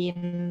necessarily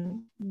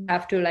mean you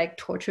have to like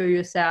torture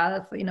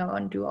yourself,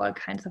 and do all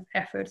kinds of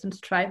efforts and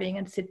striving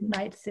and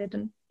night sit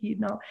and,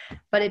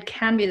 but it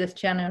can be this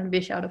general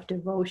wish out of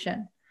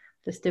devotion,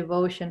 this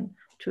devotion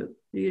to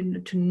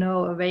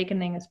know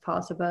awakening is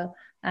possible.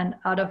 And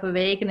out of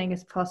awakening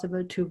is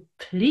possible to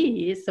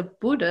please the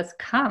Buddhas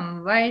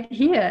come right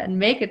here and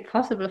make it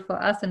possible for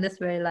us in this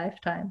very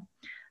lifetime.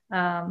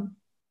 And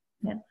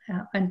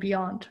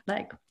beyond,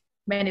 like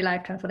many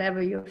lifetimes,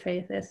 whatever your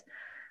faith is.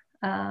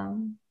 I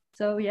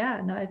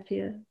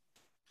feel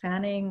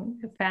fanning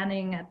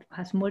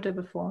has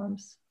multiple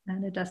forms,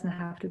 and it doesn't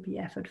have to be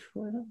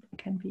effortful.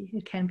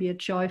 It can be a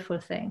joyful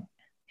thing.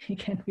 It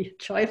can be a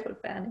joyful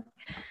fanning,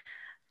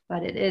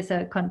 but it is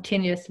a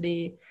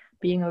continuously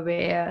being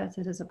aware.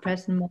 This is a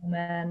present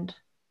moment.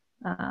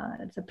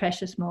 It's a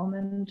precious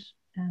moment,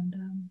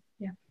 and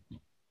yeah.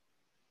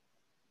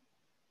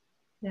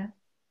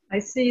 I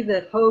see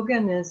that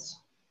Hogan is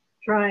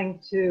trying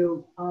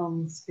to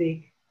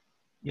speak.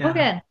 Yeah.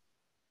 Hogan.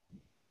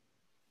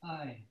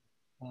 Hi.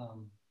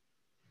 I'm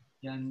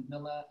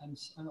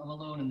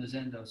alone in the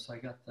Zendo, so I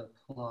got to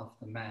pull off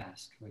the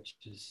mask, which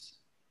is,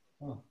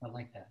 I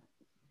like that.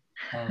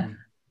 I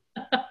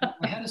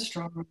had a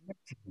strong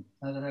reaction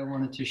that I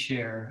wanted to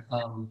share,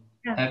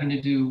 having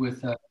to do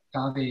with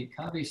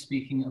Kaveh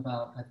speaking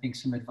about, I think,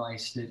 some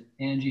advice that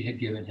Angie had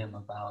given him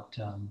about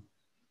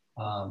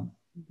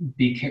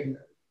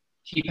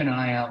keep an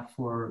eye out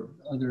for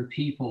other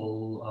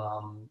people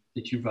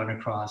that you run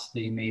across.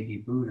 They may be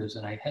Buddhas.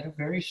 And I had a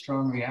very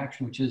strong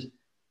reaction, which is,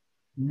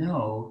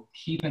 no,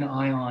 keep an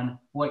eye on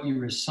what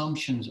your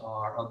assumptions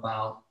are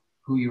about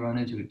who you run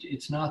into.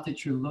 It's not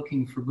that you're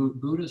looking for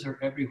Buddhas are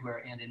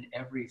everywhere and in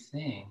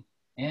everything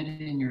and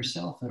in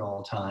yourself at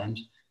all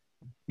times.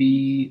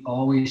 Be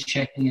always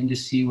checking in to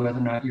see whether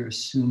or not you're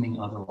assuming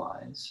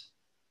otherwise.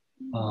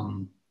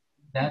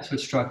 That's what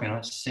struck me. I'm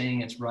not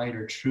saying it's right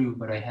or true,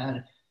 but I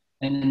had,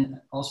 and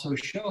then also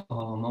Shoho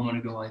a moment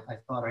ago, I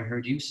thought I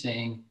heard you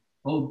saying,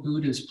 oh,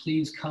 Buddhas,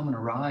 please come and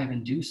arrive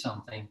and do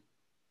something.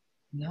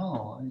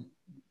 No,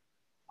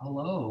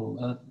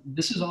 hello,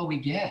 this is all we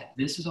get.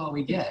 This is all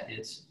we get.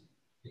 It's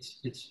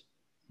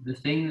the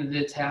thing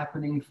that's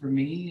happening for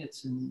me.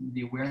 It's in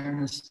the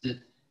awareness that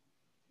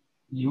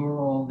you're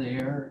all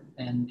there,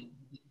 and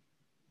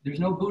there's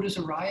no Buddhas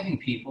arriving,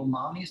 people.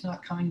 Mommy's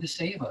not coming to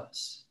save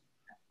us.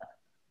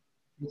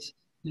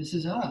 This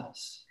is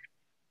us.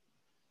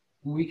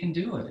 We can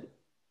do it.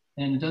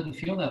 And it doesn't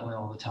feel that way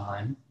all the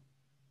time.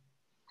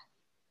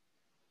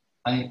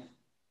 I'd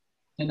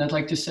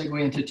like to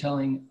segue into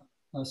telling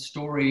a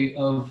story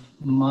of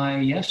my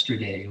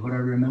yesterday, what I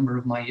remember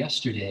of my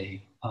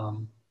yesterday.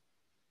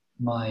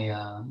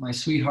 My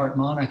sweetheart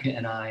Monica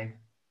and I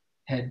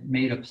had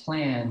made a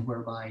plan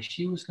whereby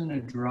she was going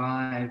to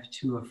drive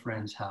to a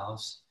friend's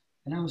house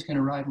and I was going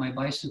to ride my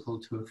bicycle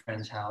to a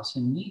friend's house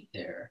and meet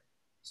there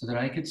so that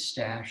I could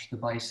stash the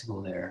bicycle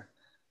there.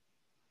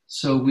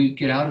 So we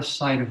get out of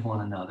sight of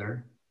one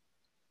another,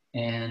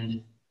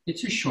 and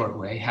it's a short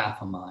way,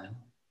 half a mile.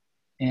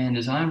 And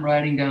as I'm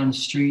riding down the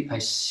street, I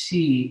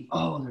see,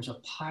 there's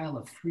a pile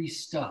of free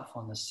stuff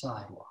on the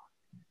sidewalk.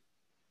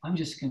 I'm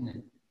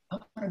going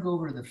to go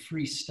over to the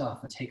free stuff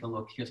and take a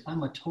look, because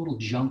I'm a total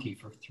junkie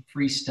for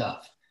free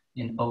stuff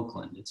in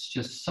Oakland. It's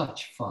just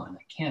such fun.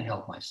 I can't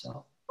help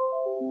myself.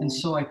 And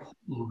so I pull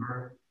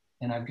over,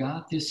 and I've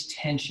got this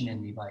tension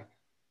in me, like,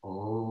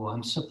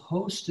 I'm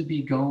supposed to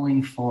be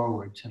going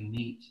forward to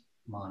meet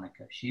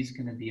Monica. She's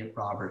going to be at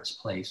Robert's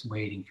place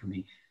waiting for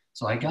me.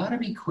 So I got to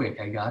be quick.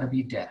 I got to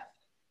be deft.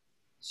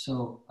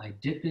 So I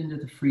dip into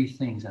the free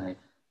things, and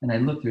I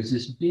look. There's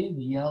this big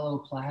yellow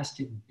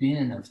plastic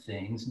bin of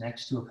things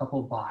next to a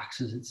couple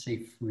boxes that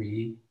say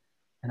free.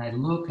 And I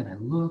look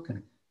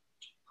and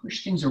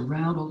push things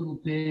around a little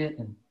bit.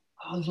 And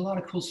there's a lot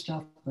of cool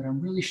stuff, but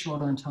I'm really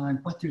short on time.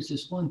 But there's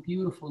this one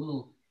beautiful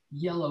little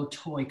yellow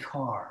toy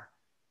car.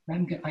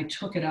 I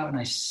took it out and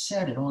I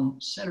set it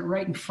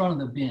right in front of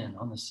the bin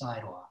on the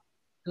sidewalk.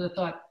 Because I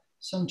thought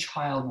some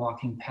child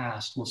walking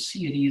past will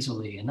see it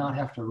easily and not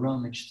have to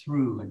rummage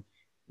through. And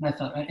I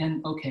thought,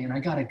 and I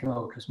got to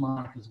go because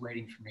Monica's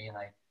waiting for me. And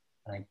I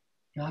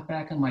got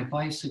back on my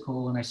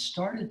bicycle and I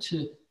started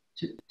to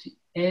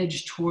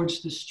edge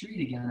towards the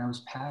street again. I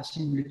was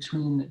passing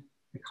between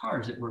the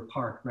cars that were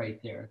parked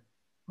right there,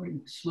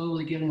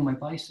 slowly getting on my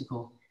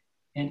bicycle.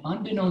 And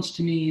unbeknownst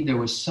to me, there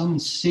was someone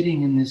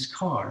sitting in this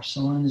car,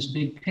 someone in this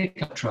big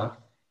pickup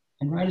truck.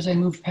 And right as I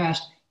moved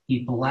past, he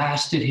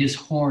blasted his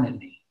horn at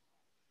me.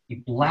 He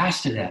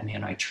blasted at me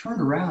and I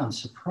turned around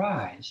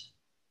surprised.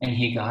 And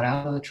he got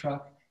out of the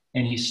truck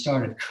and he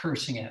started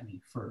cursing at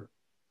me for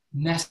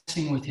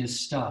messing with his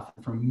stuff,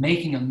 for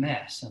making a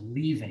mess and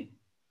leaving.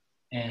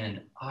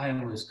 And I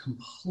was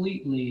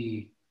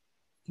completely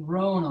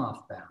thrown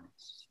off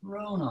balance.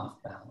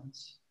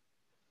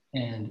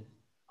 And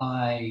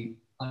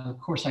of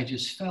course, I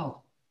just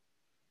felt,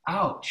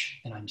 ouch,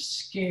 and I'm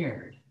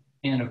scared.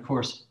 And of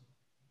course,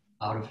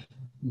 out of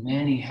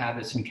many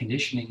habits and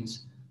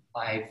conditionings,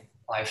 I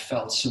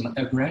felt some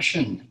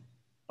aggression.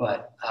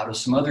 But out of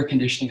some other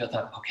conditioning, I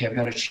thought, okay, I've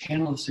got to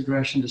channel this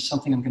aggression to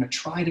something. I'm going to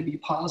try to be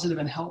positive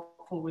and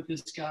helpful with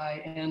this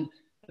guy. And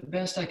the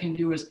best I can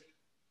do is,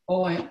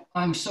 oh,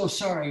 I'm so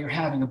sorry you're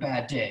having a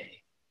bad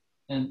day.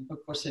 And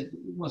of course, it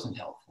wasn't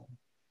helpful.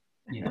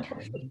 You know,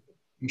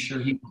 I'm sure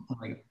he was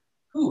like,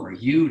 who are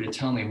you to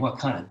tell me what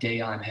kind of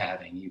day I'm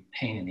having, you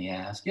pain in the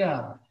ass?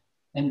 Yeah.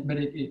 But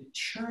it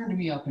churned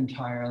me up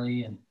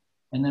entirely.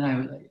 And then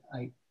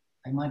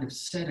I might have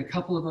said a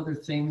couple of other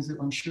things that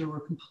I'm sure were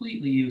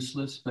completely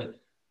useless, but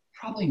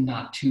probably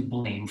not too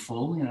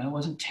blameful. You know, I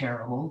wasn't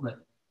terrible,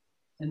 but,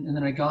 and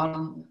then I got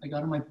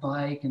on my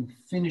bike and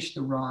finished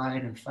the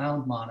ride and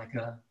found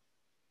Monica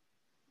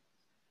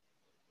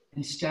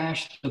and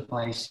stashed the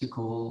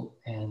bicycle.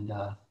 And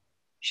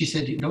she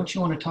said, don't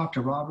you want to talk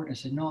to Robert? I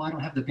said, no, I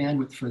don't have the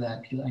bandwidth for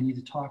that because I need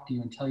to talk to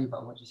you and tell you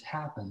about what just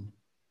happened.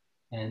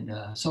 And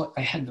so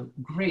I had the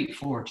great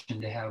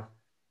fortune to have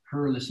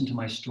her listen to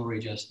my story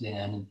just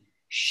then and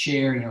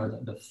share, you know,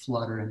 the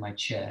flutter in my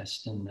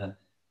chest, and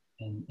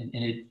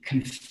it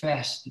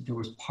confessed that there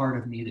was part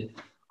of me that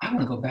I want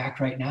to go back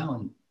right now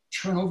and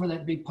turn over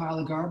that big pile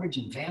of garbage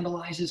and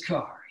vandalize his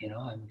car. You know,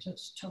 I'm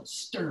just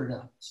stirred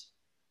up.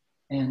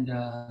 And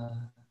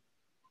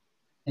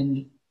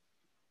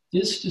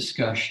this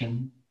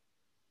discussion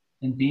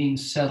and being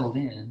settled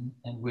in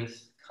and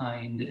with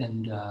kind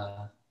and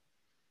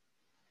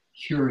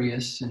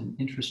curious and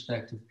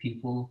introspective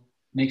people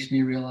makes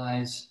me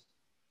realize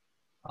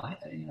that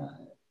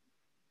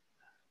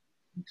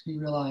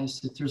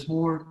there's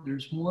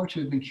more to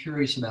have been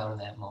curious about in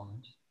that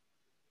moment.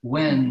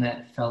 When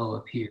that fellow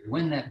appeared,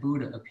 when that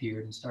Buddha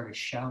appeared and started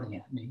shouting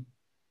at me.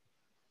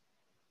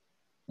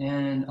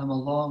 And I'm a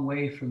long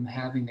way from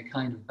having the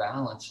kind of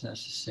balance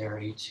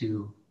necessary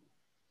to,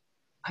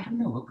 I don't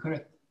know, what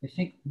could I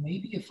think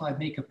maybe if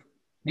I'd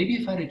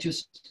have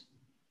just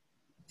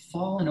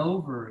fallen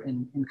over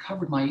and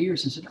covered my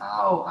ears and said,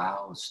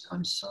 ow,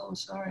 I'm so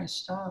sorry,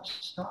 stop,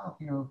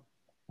 you know,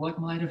 what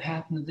might have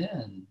happened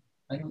then?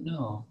 I don't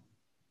know.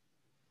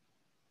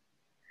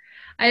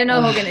 I don't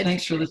know, Hogan.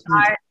 Thanks for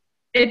listening.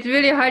 It's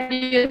really hard.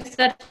 You're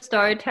such a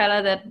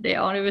storyteller that the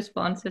only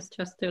response is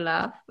just to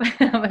laugh.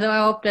 But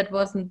I hope that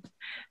wasn't,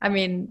 I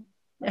mean,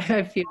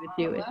 I feel with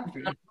you.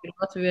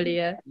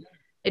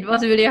 It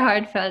was really a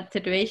heartfelt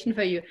situation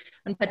for you.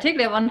 And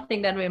particularly one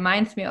thing that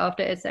reminds me of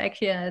that is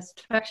actually an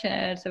instruction,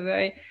 and it's a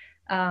very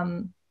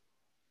kind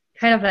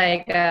of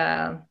like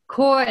a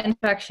core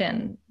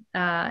instruction.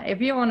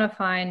 If you want to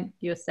find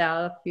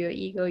yourself, your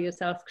ego,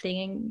 yourself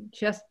clinging,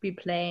 just be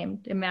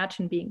blamed.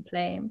 Imagine being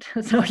blamed.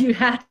 So you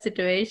had a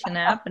situation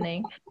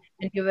happening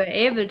and you were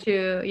able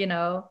to, you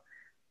know,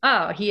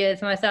 oh,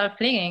 here's myself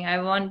clinging.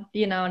 I want,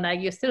 you know, like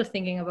you're still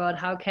thinking about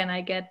how can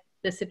I get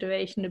the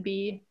situation to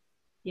be,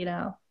 you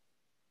know,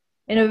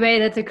 in a way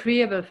that's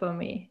agreeable for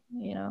me,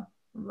 you know.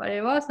 But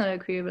it was not an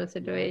agreeable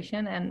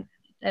situation, and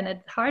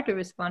it's hard to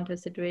respond to a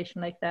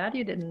situation like that.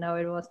 You didn't know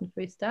it wasn't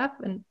free stuff,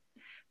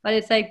 but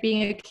it's like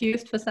being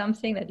accused for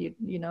something that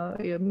you know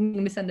you're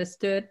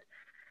misunderstood.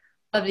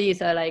 All of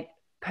these are like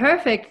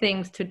perfect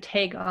things to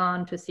take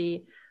on to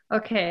see,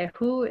 okay,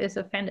 who is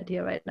offended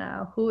here right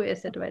now? Who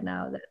is it right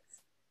now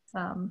that's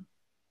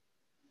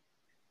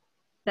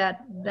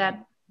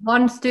that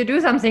wants to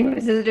do something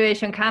with the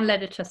situation? Can't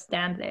let it just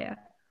stand there,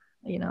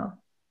 you know.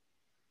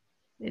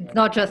 It's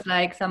not just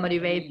like somebody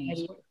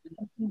waving.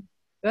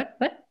 What?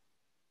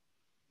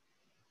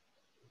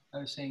 I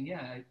was saying,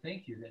 yeah, I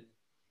thank you. That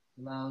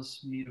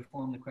allows me to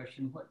form the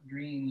question, what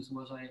dreams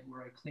were I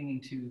clinging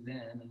to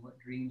then, and what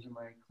dreams am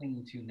I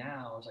clinging to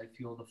now as I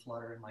feel the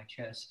flutter in my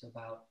chest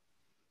about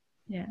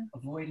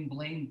avoiding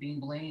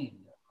being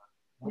blamed,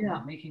 about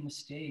not making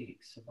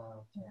mistakes,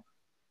 about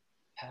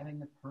having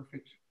the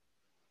perfect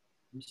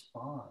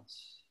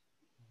response.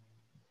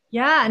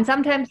 Yeah, and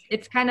sometimes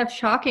it's kind of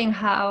shocking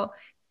how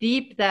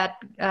deep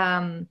that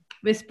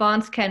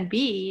response can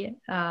be,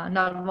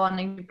 not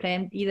wanting to be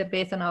blamed either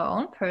based on our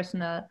own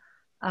personal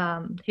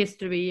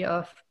history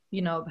of,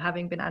 you know,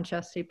 having been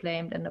unjustly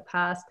blamed in the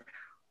past,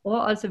 or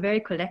also very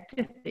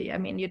collectively. I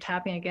mean, you're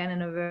tapping again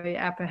in a very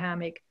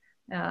Abrahamic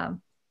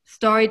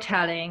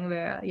storytelling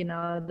where, you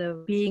know,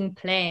 the being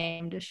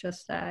blamed is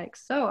just like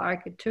so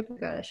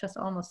archetypical. It's just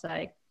almost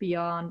like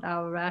beyond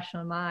our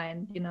rational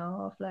mind, you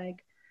know, of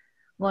like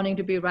wanting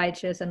to be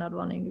righteous and not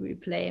wanting to be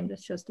blamed.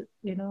 It's just,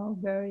 you know,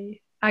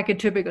 very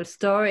archetypical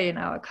story in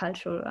our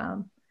culture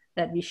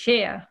that we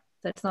share.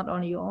 That's not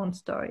only your own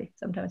story.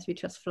 Sometimes we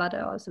just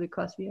flutter also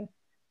because we're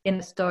in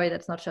a story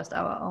that's not just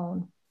our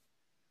own.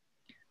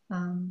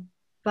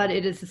 But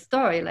it is a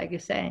story, like you're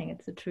saying,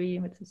 it's a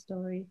dream, it's a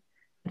story.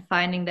 And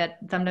finding that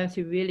sometimes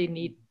you really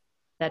need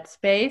that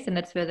space, and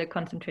that's where the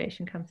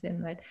concentration comes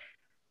in, right?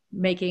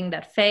 Making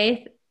that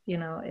faith, you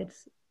know,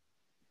 it's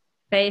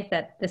faith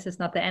that this is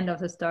not the end of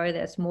the story.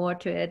 There's more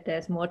to it.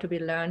 There's more to be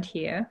learned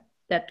here.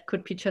 That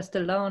could be just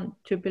alone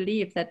to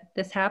believe that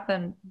this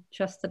happened,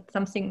 just that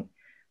something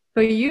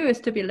for you is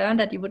to be learned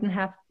that you wouldn't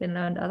have been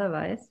learned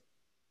otherwise.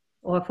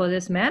 Or for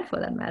this man, for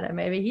that matter,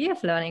 maybe he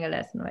is learning a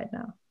lesson right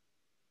now.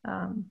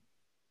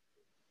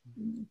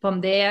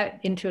 From there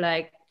into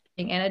like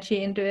putting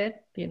energy into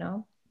it, you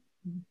know,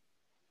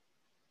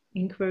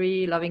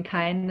 inquiry, loving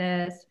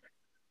kindness,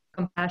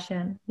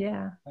 compassion.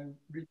 Yeah. I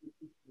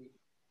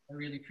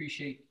really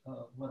appreciate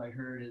what I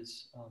heard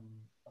is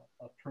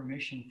a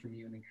permission from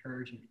you, an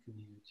encouragement from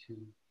you to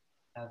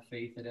have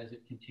faith that as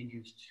it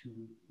continues to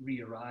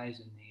re-arise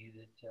in me,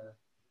 that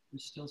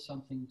there's still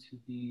something to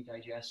be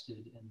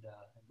digested and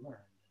learned.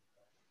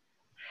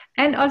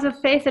 And also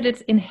faith that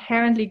it's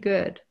inherently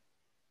good.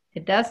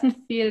 It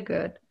doesn't feel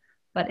good,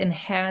 but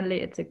inherently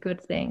it's a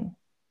good thing.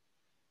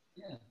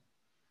 Yeah.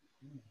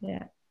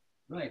 Yeah.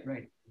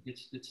 Right.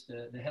 It's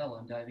the hell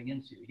I'm diving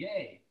into.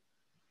 Yay.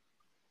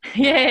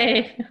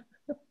 Yay.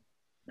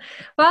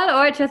 Well,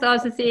 or just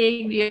also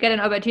seeing you get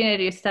an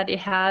opportunity to study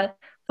hell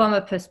from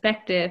a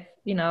perspective,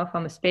 you know,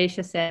 from a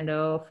spacious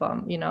center,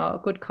 from, you know,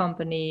 a good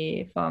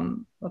company,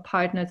 from a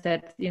partner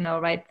that's, you know,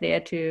 right there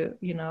to,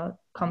 you know,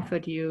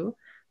 comfort you.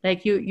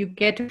 Like you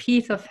get a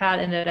piece of hell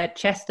in a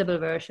digestible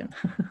version,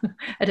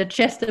 a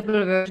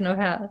digestible version of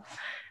hell.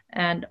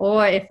 And,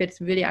 or if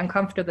it's really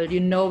uncomfortable, you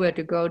know where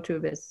to go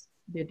to with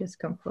your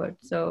discomfort.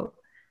 So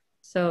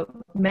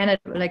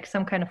manage like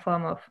some kind of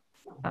form of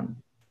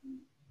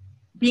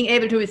being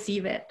able to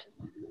receive it.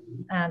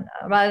 And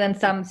rather than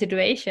some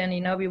situation, you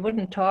know, we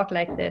wouldn't talk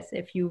like this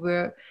if you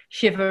were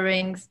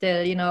shivering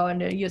still, you know,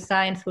 and your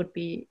science would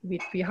be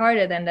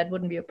harder, then that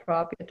wouldn't be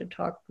appropriate to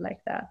talk like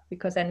that,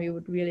 because then we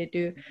would really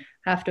do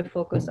have to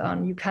focus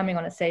on you coming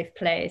on a safe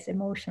place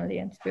emotionally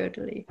and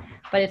spiritually.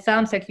 But it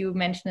sounds like you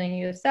mentioning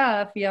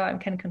yourself, yeah, I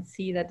can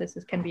conceive that this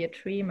can be a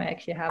dream. I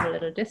actually have a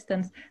little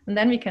distance, and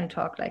then we can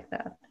talk like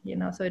that, you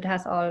know. So it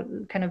has all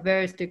kind of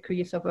various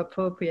degrees of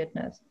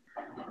appropriateness.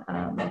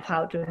 Of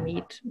how to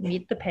meet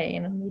the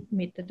pain and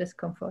meet the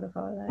discomfort of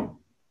our life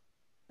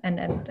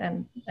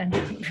and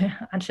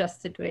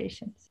unjust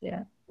situations.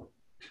 Yeah.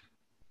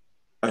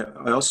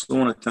 I also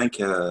want to thank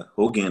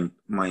Hogan,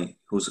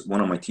 who's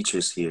one of my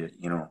teachers here,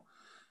 you know,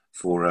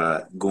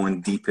 for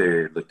going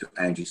deeper like to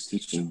Angie's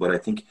teaching. But I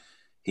think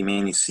he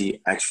made me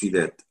see actually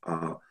that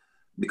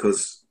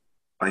because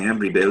I am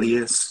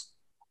rebellious,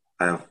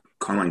 I have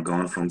come and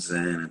gone from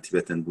Zen and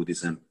Tibetan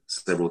Buddhism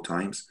several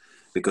times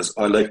because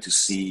I like to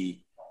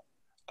see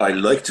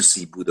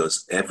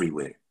Buddhas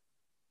everywhere.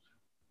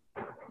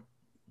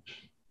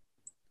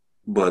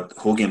 But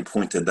Hogan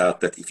pointed out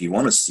that if you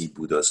want to see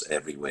Buddhas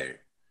everywhere,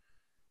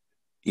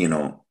 you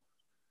know,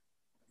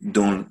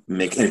 don't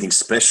make anything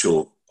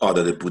special out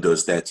of the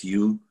Buddhas that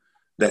you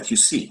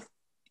see,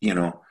 you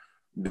know,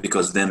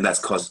 because then that's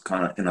caused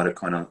kind of another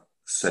kind of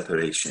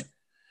separation.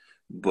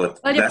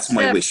 But that's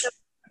my wish.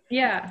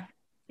 Yeah.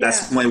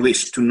 That's my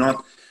wish, to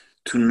not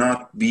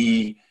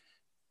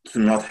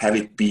have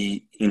it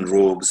be in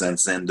robes and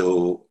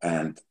zendo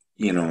and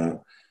you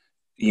know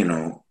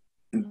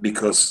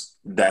because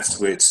that's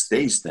where it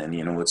stays then,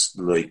 you know. It's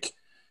like,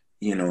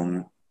 you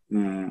know,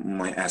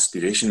 my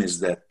aspiration is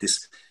that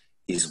this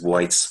is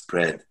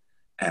widespread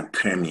and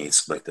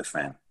permeates like the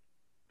fan.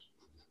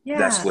 Yeah.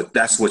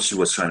 That's what she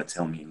was trying to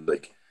tell me,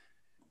 like,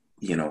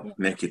 you know,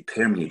 make it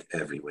permeate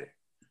everywhere.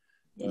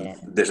 Yeah.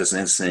 There's a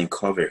sense saying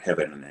cover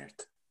heaven and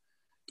earth,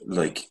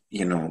 like,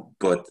 you know.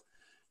 But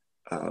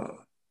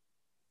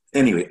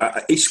anyway,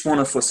 each one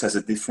of us has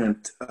a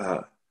different.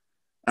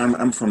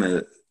 I'm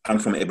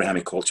from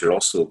Abrahamic culture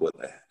also, but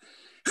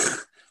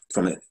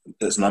from an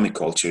Islamic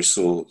culture,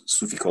 so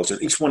Sufi culture.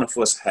 Each one of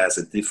us has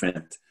a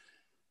different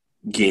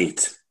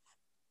gate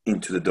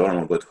into the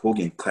Dharma. But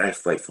Hogan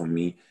clarified for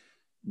me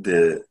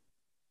the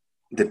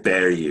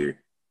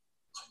barrier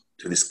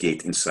to this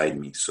gate inside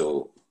me.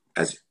 So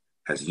as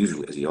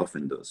usual, as he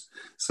often does.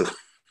 So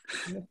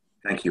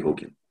thank you,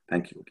 Hogan.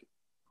 Thank you, Hogan.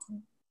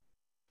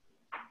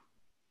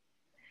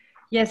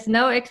 Yes,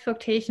 no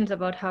expectations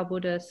about how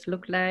Buddhas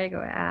look like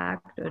or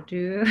act or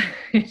do.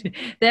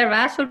 They're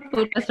rational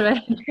Buddhas,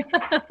 right?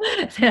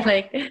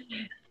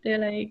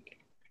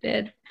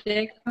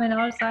 They come in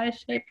all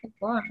size, shapes, and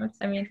forms.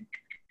 I mean,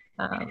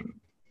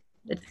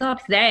 it's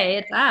not they,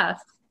 it's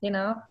us, you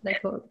know,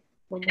 like what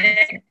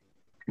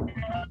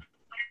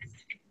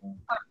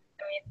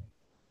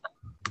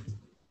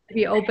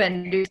be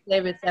open, do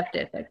stay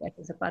receptive. I guess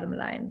is the bottom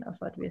line of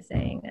what we're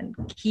saying, and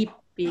keep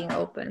being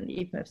open,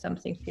 even if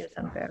something feels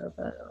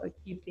unbearable, or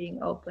keep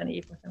being open,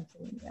 even if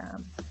something.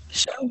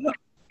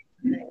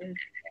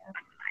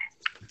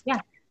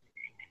 Yeah.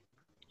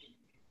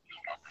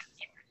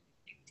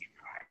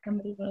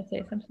 Somebody want to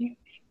say something?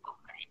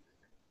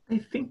 I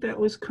think that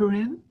was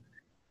Corinne.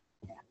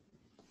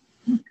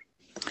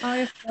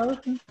 Oh,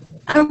 frozen.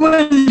 I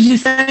wanted to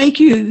thank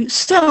you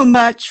so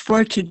much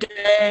for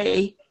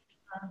today.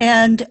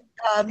 And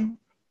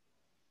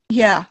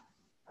yeah,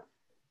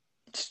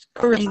 it's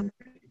Corinne.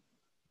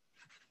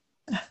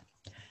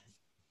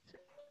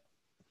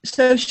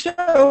 So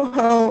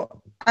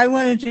Shoho, I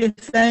wanted to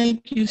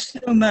thank you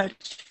so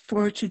much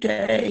for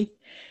today.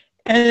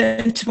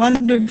 And it's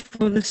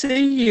wonderful to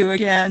see you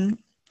again.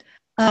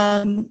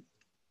 And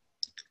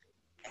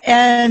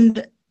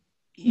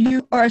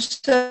you are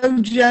so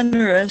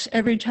generous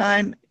every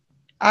time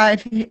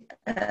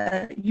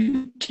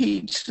you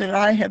teach that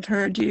I have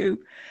heard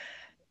you.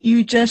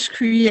 You just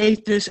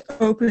create this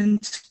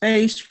open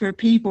space where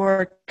people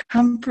are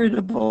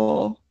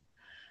comfortable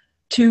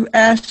to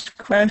ask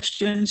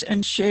questions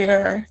and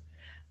share,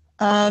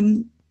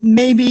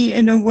 maybe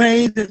in a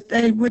way that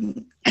they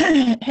wouldn't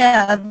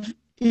have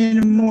in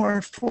a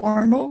more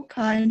formal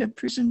kind of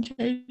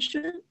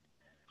presentation.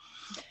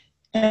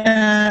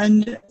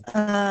 And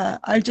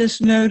I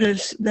just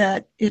noticed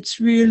that it's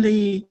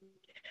really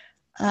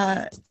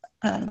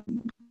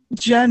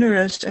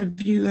generous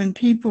of you, and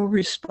people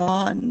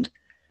respond.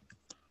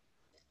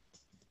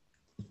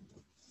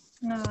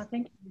 No,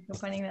 thank you for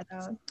finding that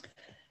out.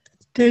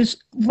 There's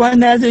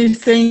one other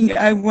thing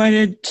I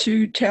wanted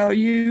to tell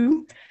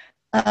you.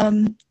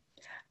 I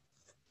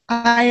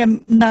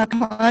am not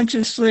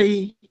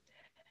consciously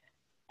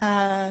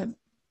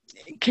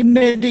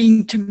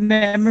committing to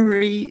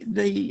memory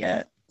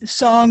the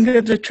Song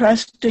of the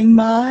Trusting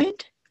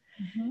Mind.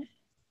 Mm-hmm.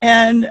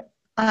 And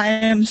I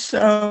am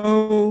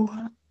so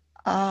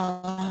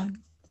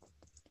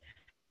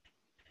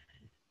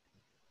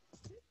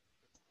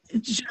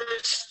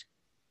just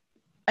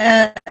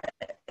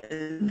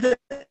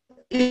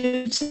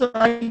it's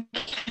like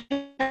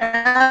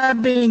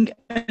having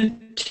a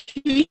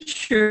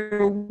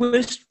teacher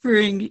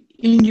whispering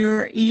in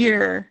your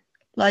ear,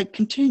 like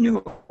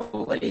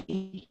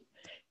continually,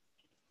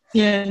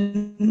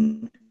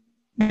 in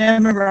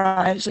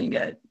memorizing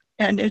it.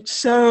 And it's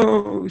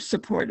so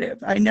supportive.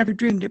 I never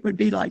dreamed it would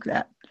be like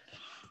that.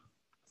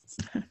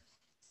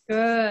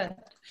 Good.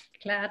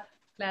 Glad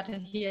to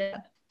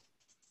hear.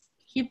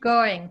 Keep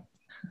going.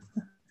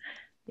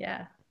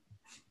 Yeah.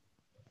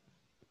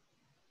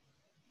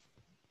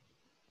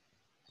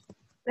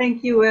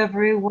 Thank you,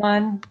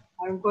 everyone.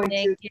 I'm going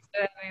Thank you,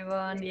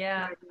 everyone.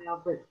 Yeah. Right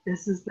now, but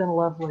this has been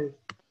lovely.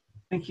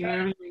 Thank you,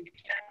 everyone.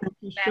 Thank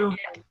you, Shoho.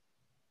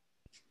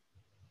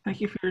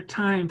 Thank you for your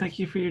time. Thank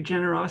you for your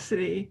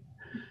generosity.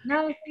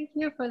 No, thank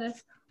you for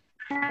this.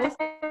 I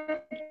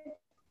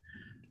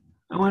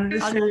wanted to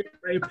say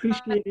I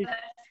appreciated.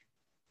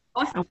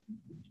 I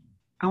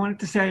wanted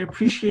to say I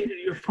appreciated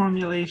your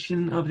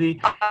formulation of the.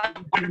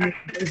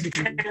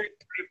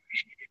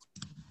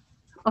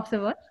 Of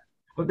the what?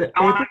 Of the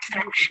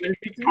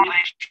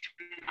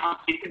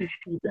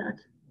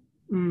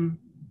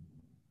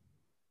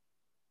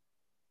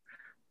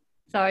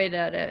Sorry,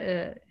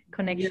 the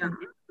connection. Yeah,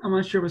 I'm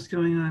not sure what's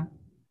going on.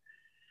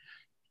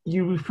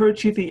 You referred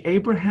to the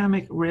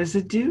Abrahamic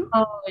residue.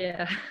 Oh,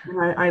 yeah.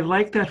 I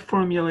like that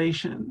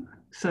formulation.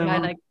 So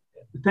yeah,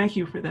 thank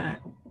you for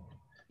that.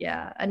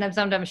 Yeah, and I'm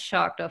sometimes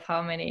shocked of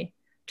how many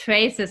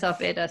traces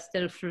of it are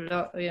still,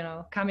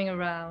 coming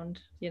around.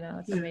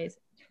 It's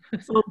amazing.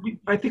 Well,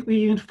 I think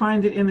we even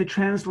find it in the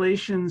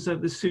translations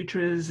of the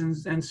sutras and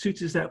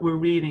suttas that we're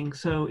reading.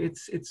 So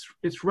it's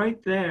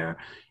right there,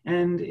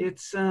 and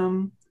it's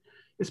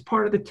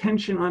part of the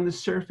tension on the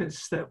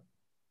surface that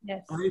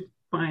I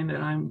find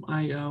that I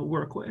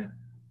work with.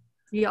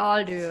 We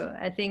all do.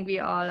 I think we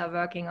all are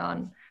working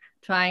on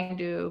trying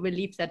to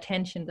relieve that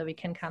tension so we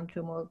can come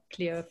to a more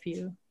clear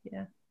view.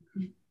 Yeah,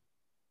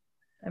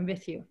 I'm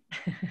with you.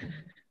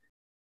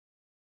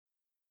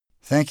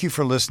 Thank you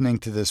for listening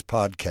to this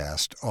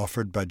podcast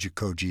offered by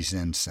Jikoji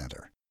Zen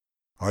Center.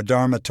 Our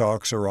Dharma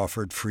talks are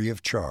offered free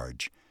of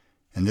charge,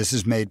 and this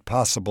is made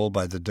possible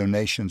by the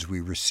donations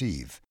we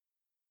receive.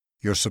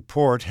 Your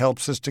support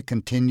helps us to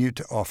continue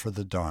to offer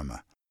the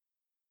Dharma.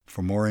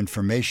 For more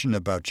information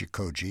about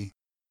Jikoji,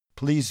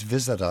 please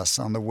visit us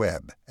on the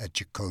web at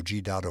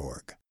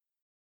jikoji.org.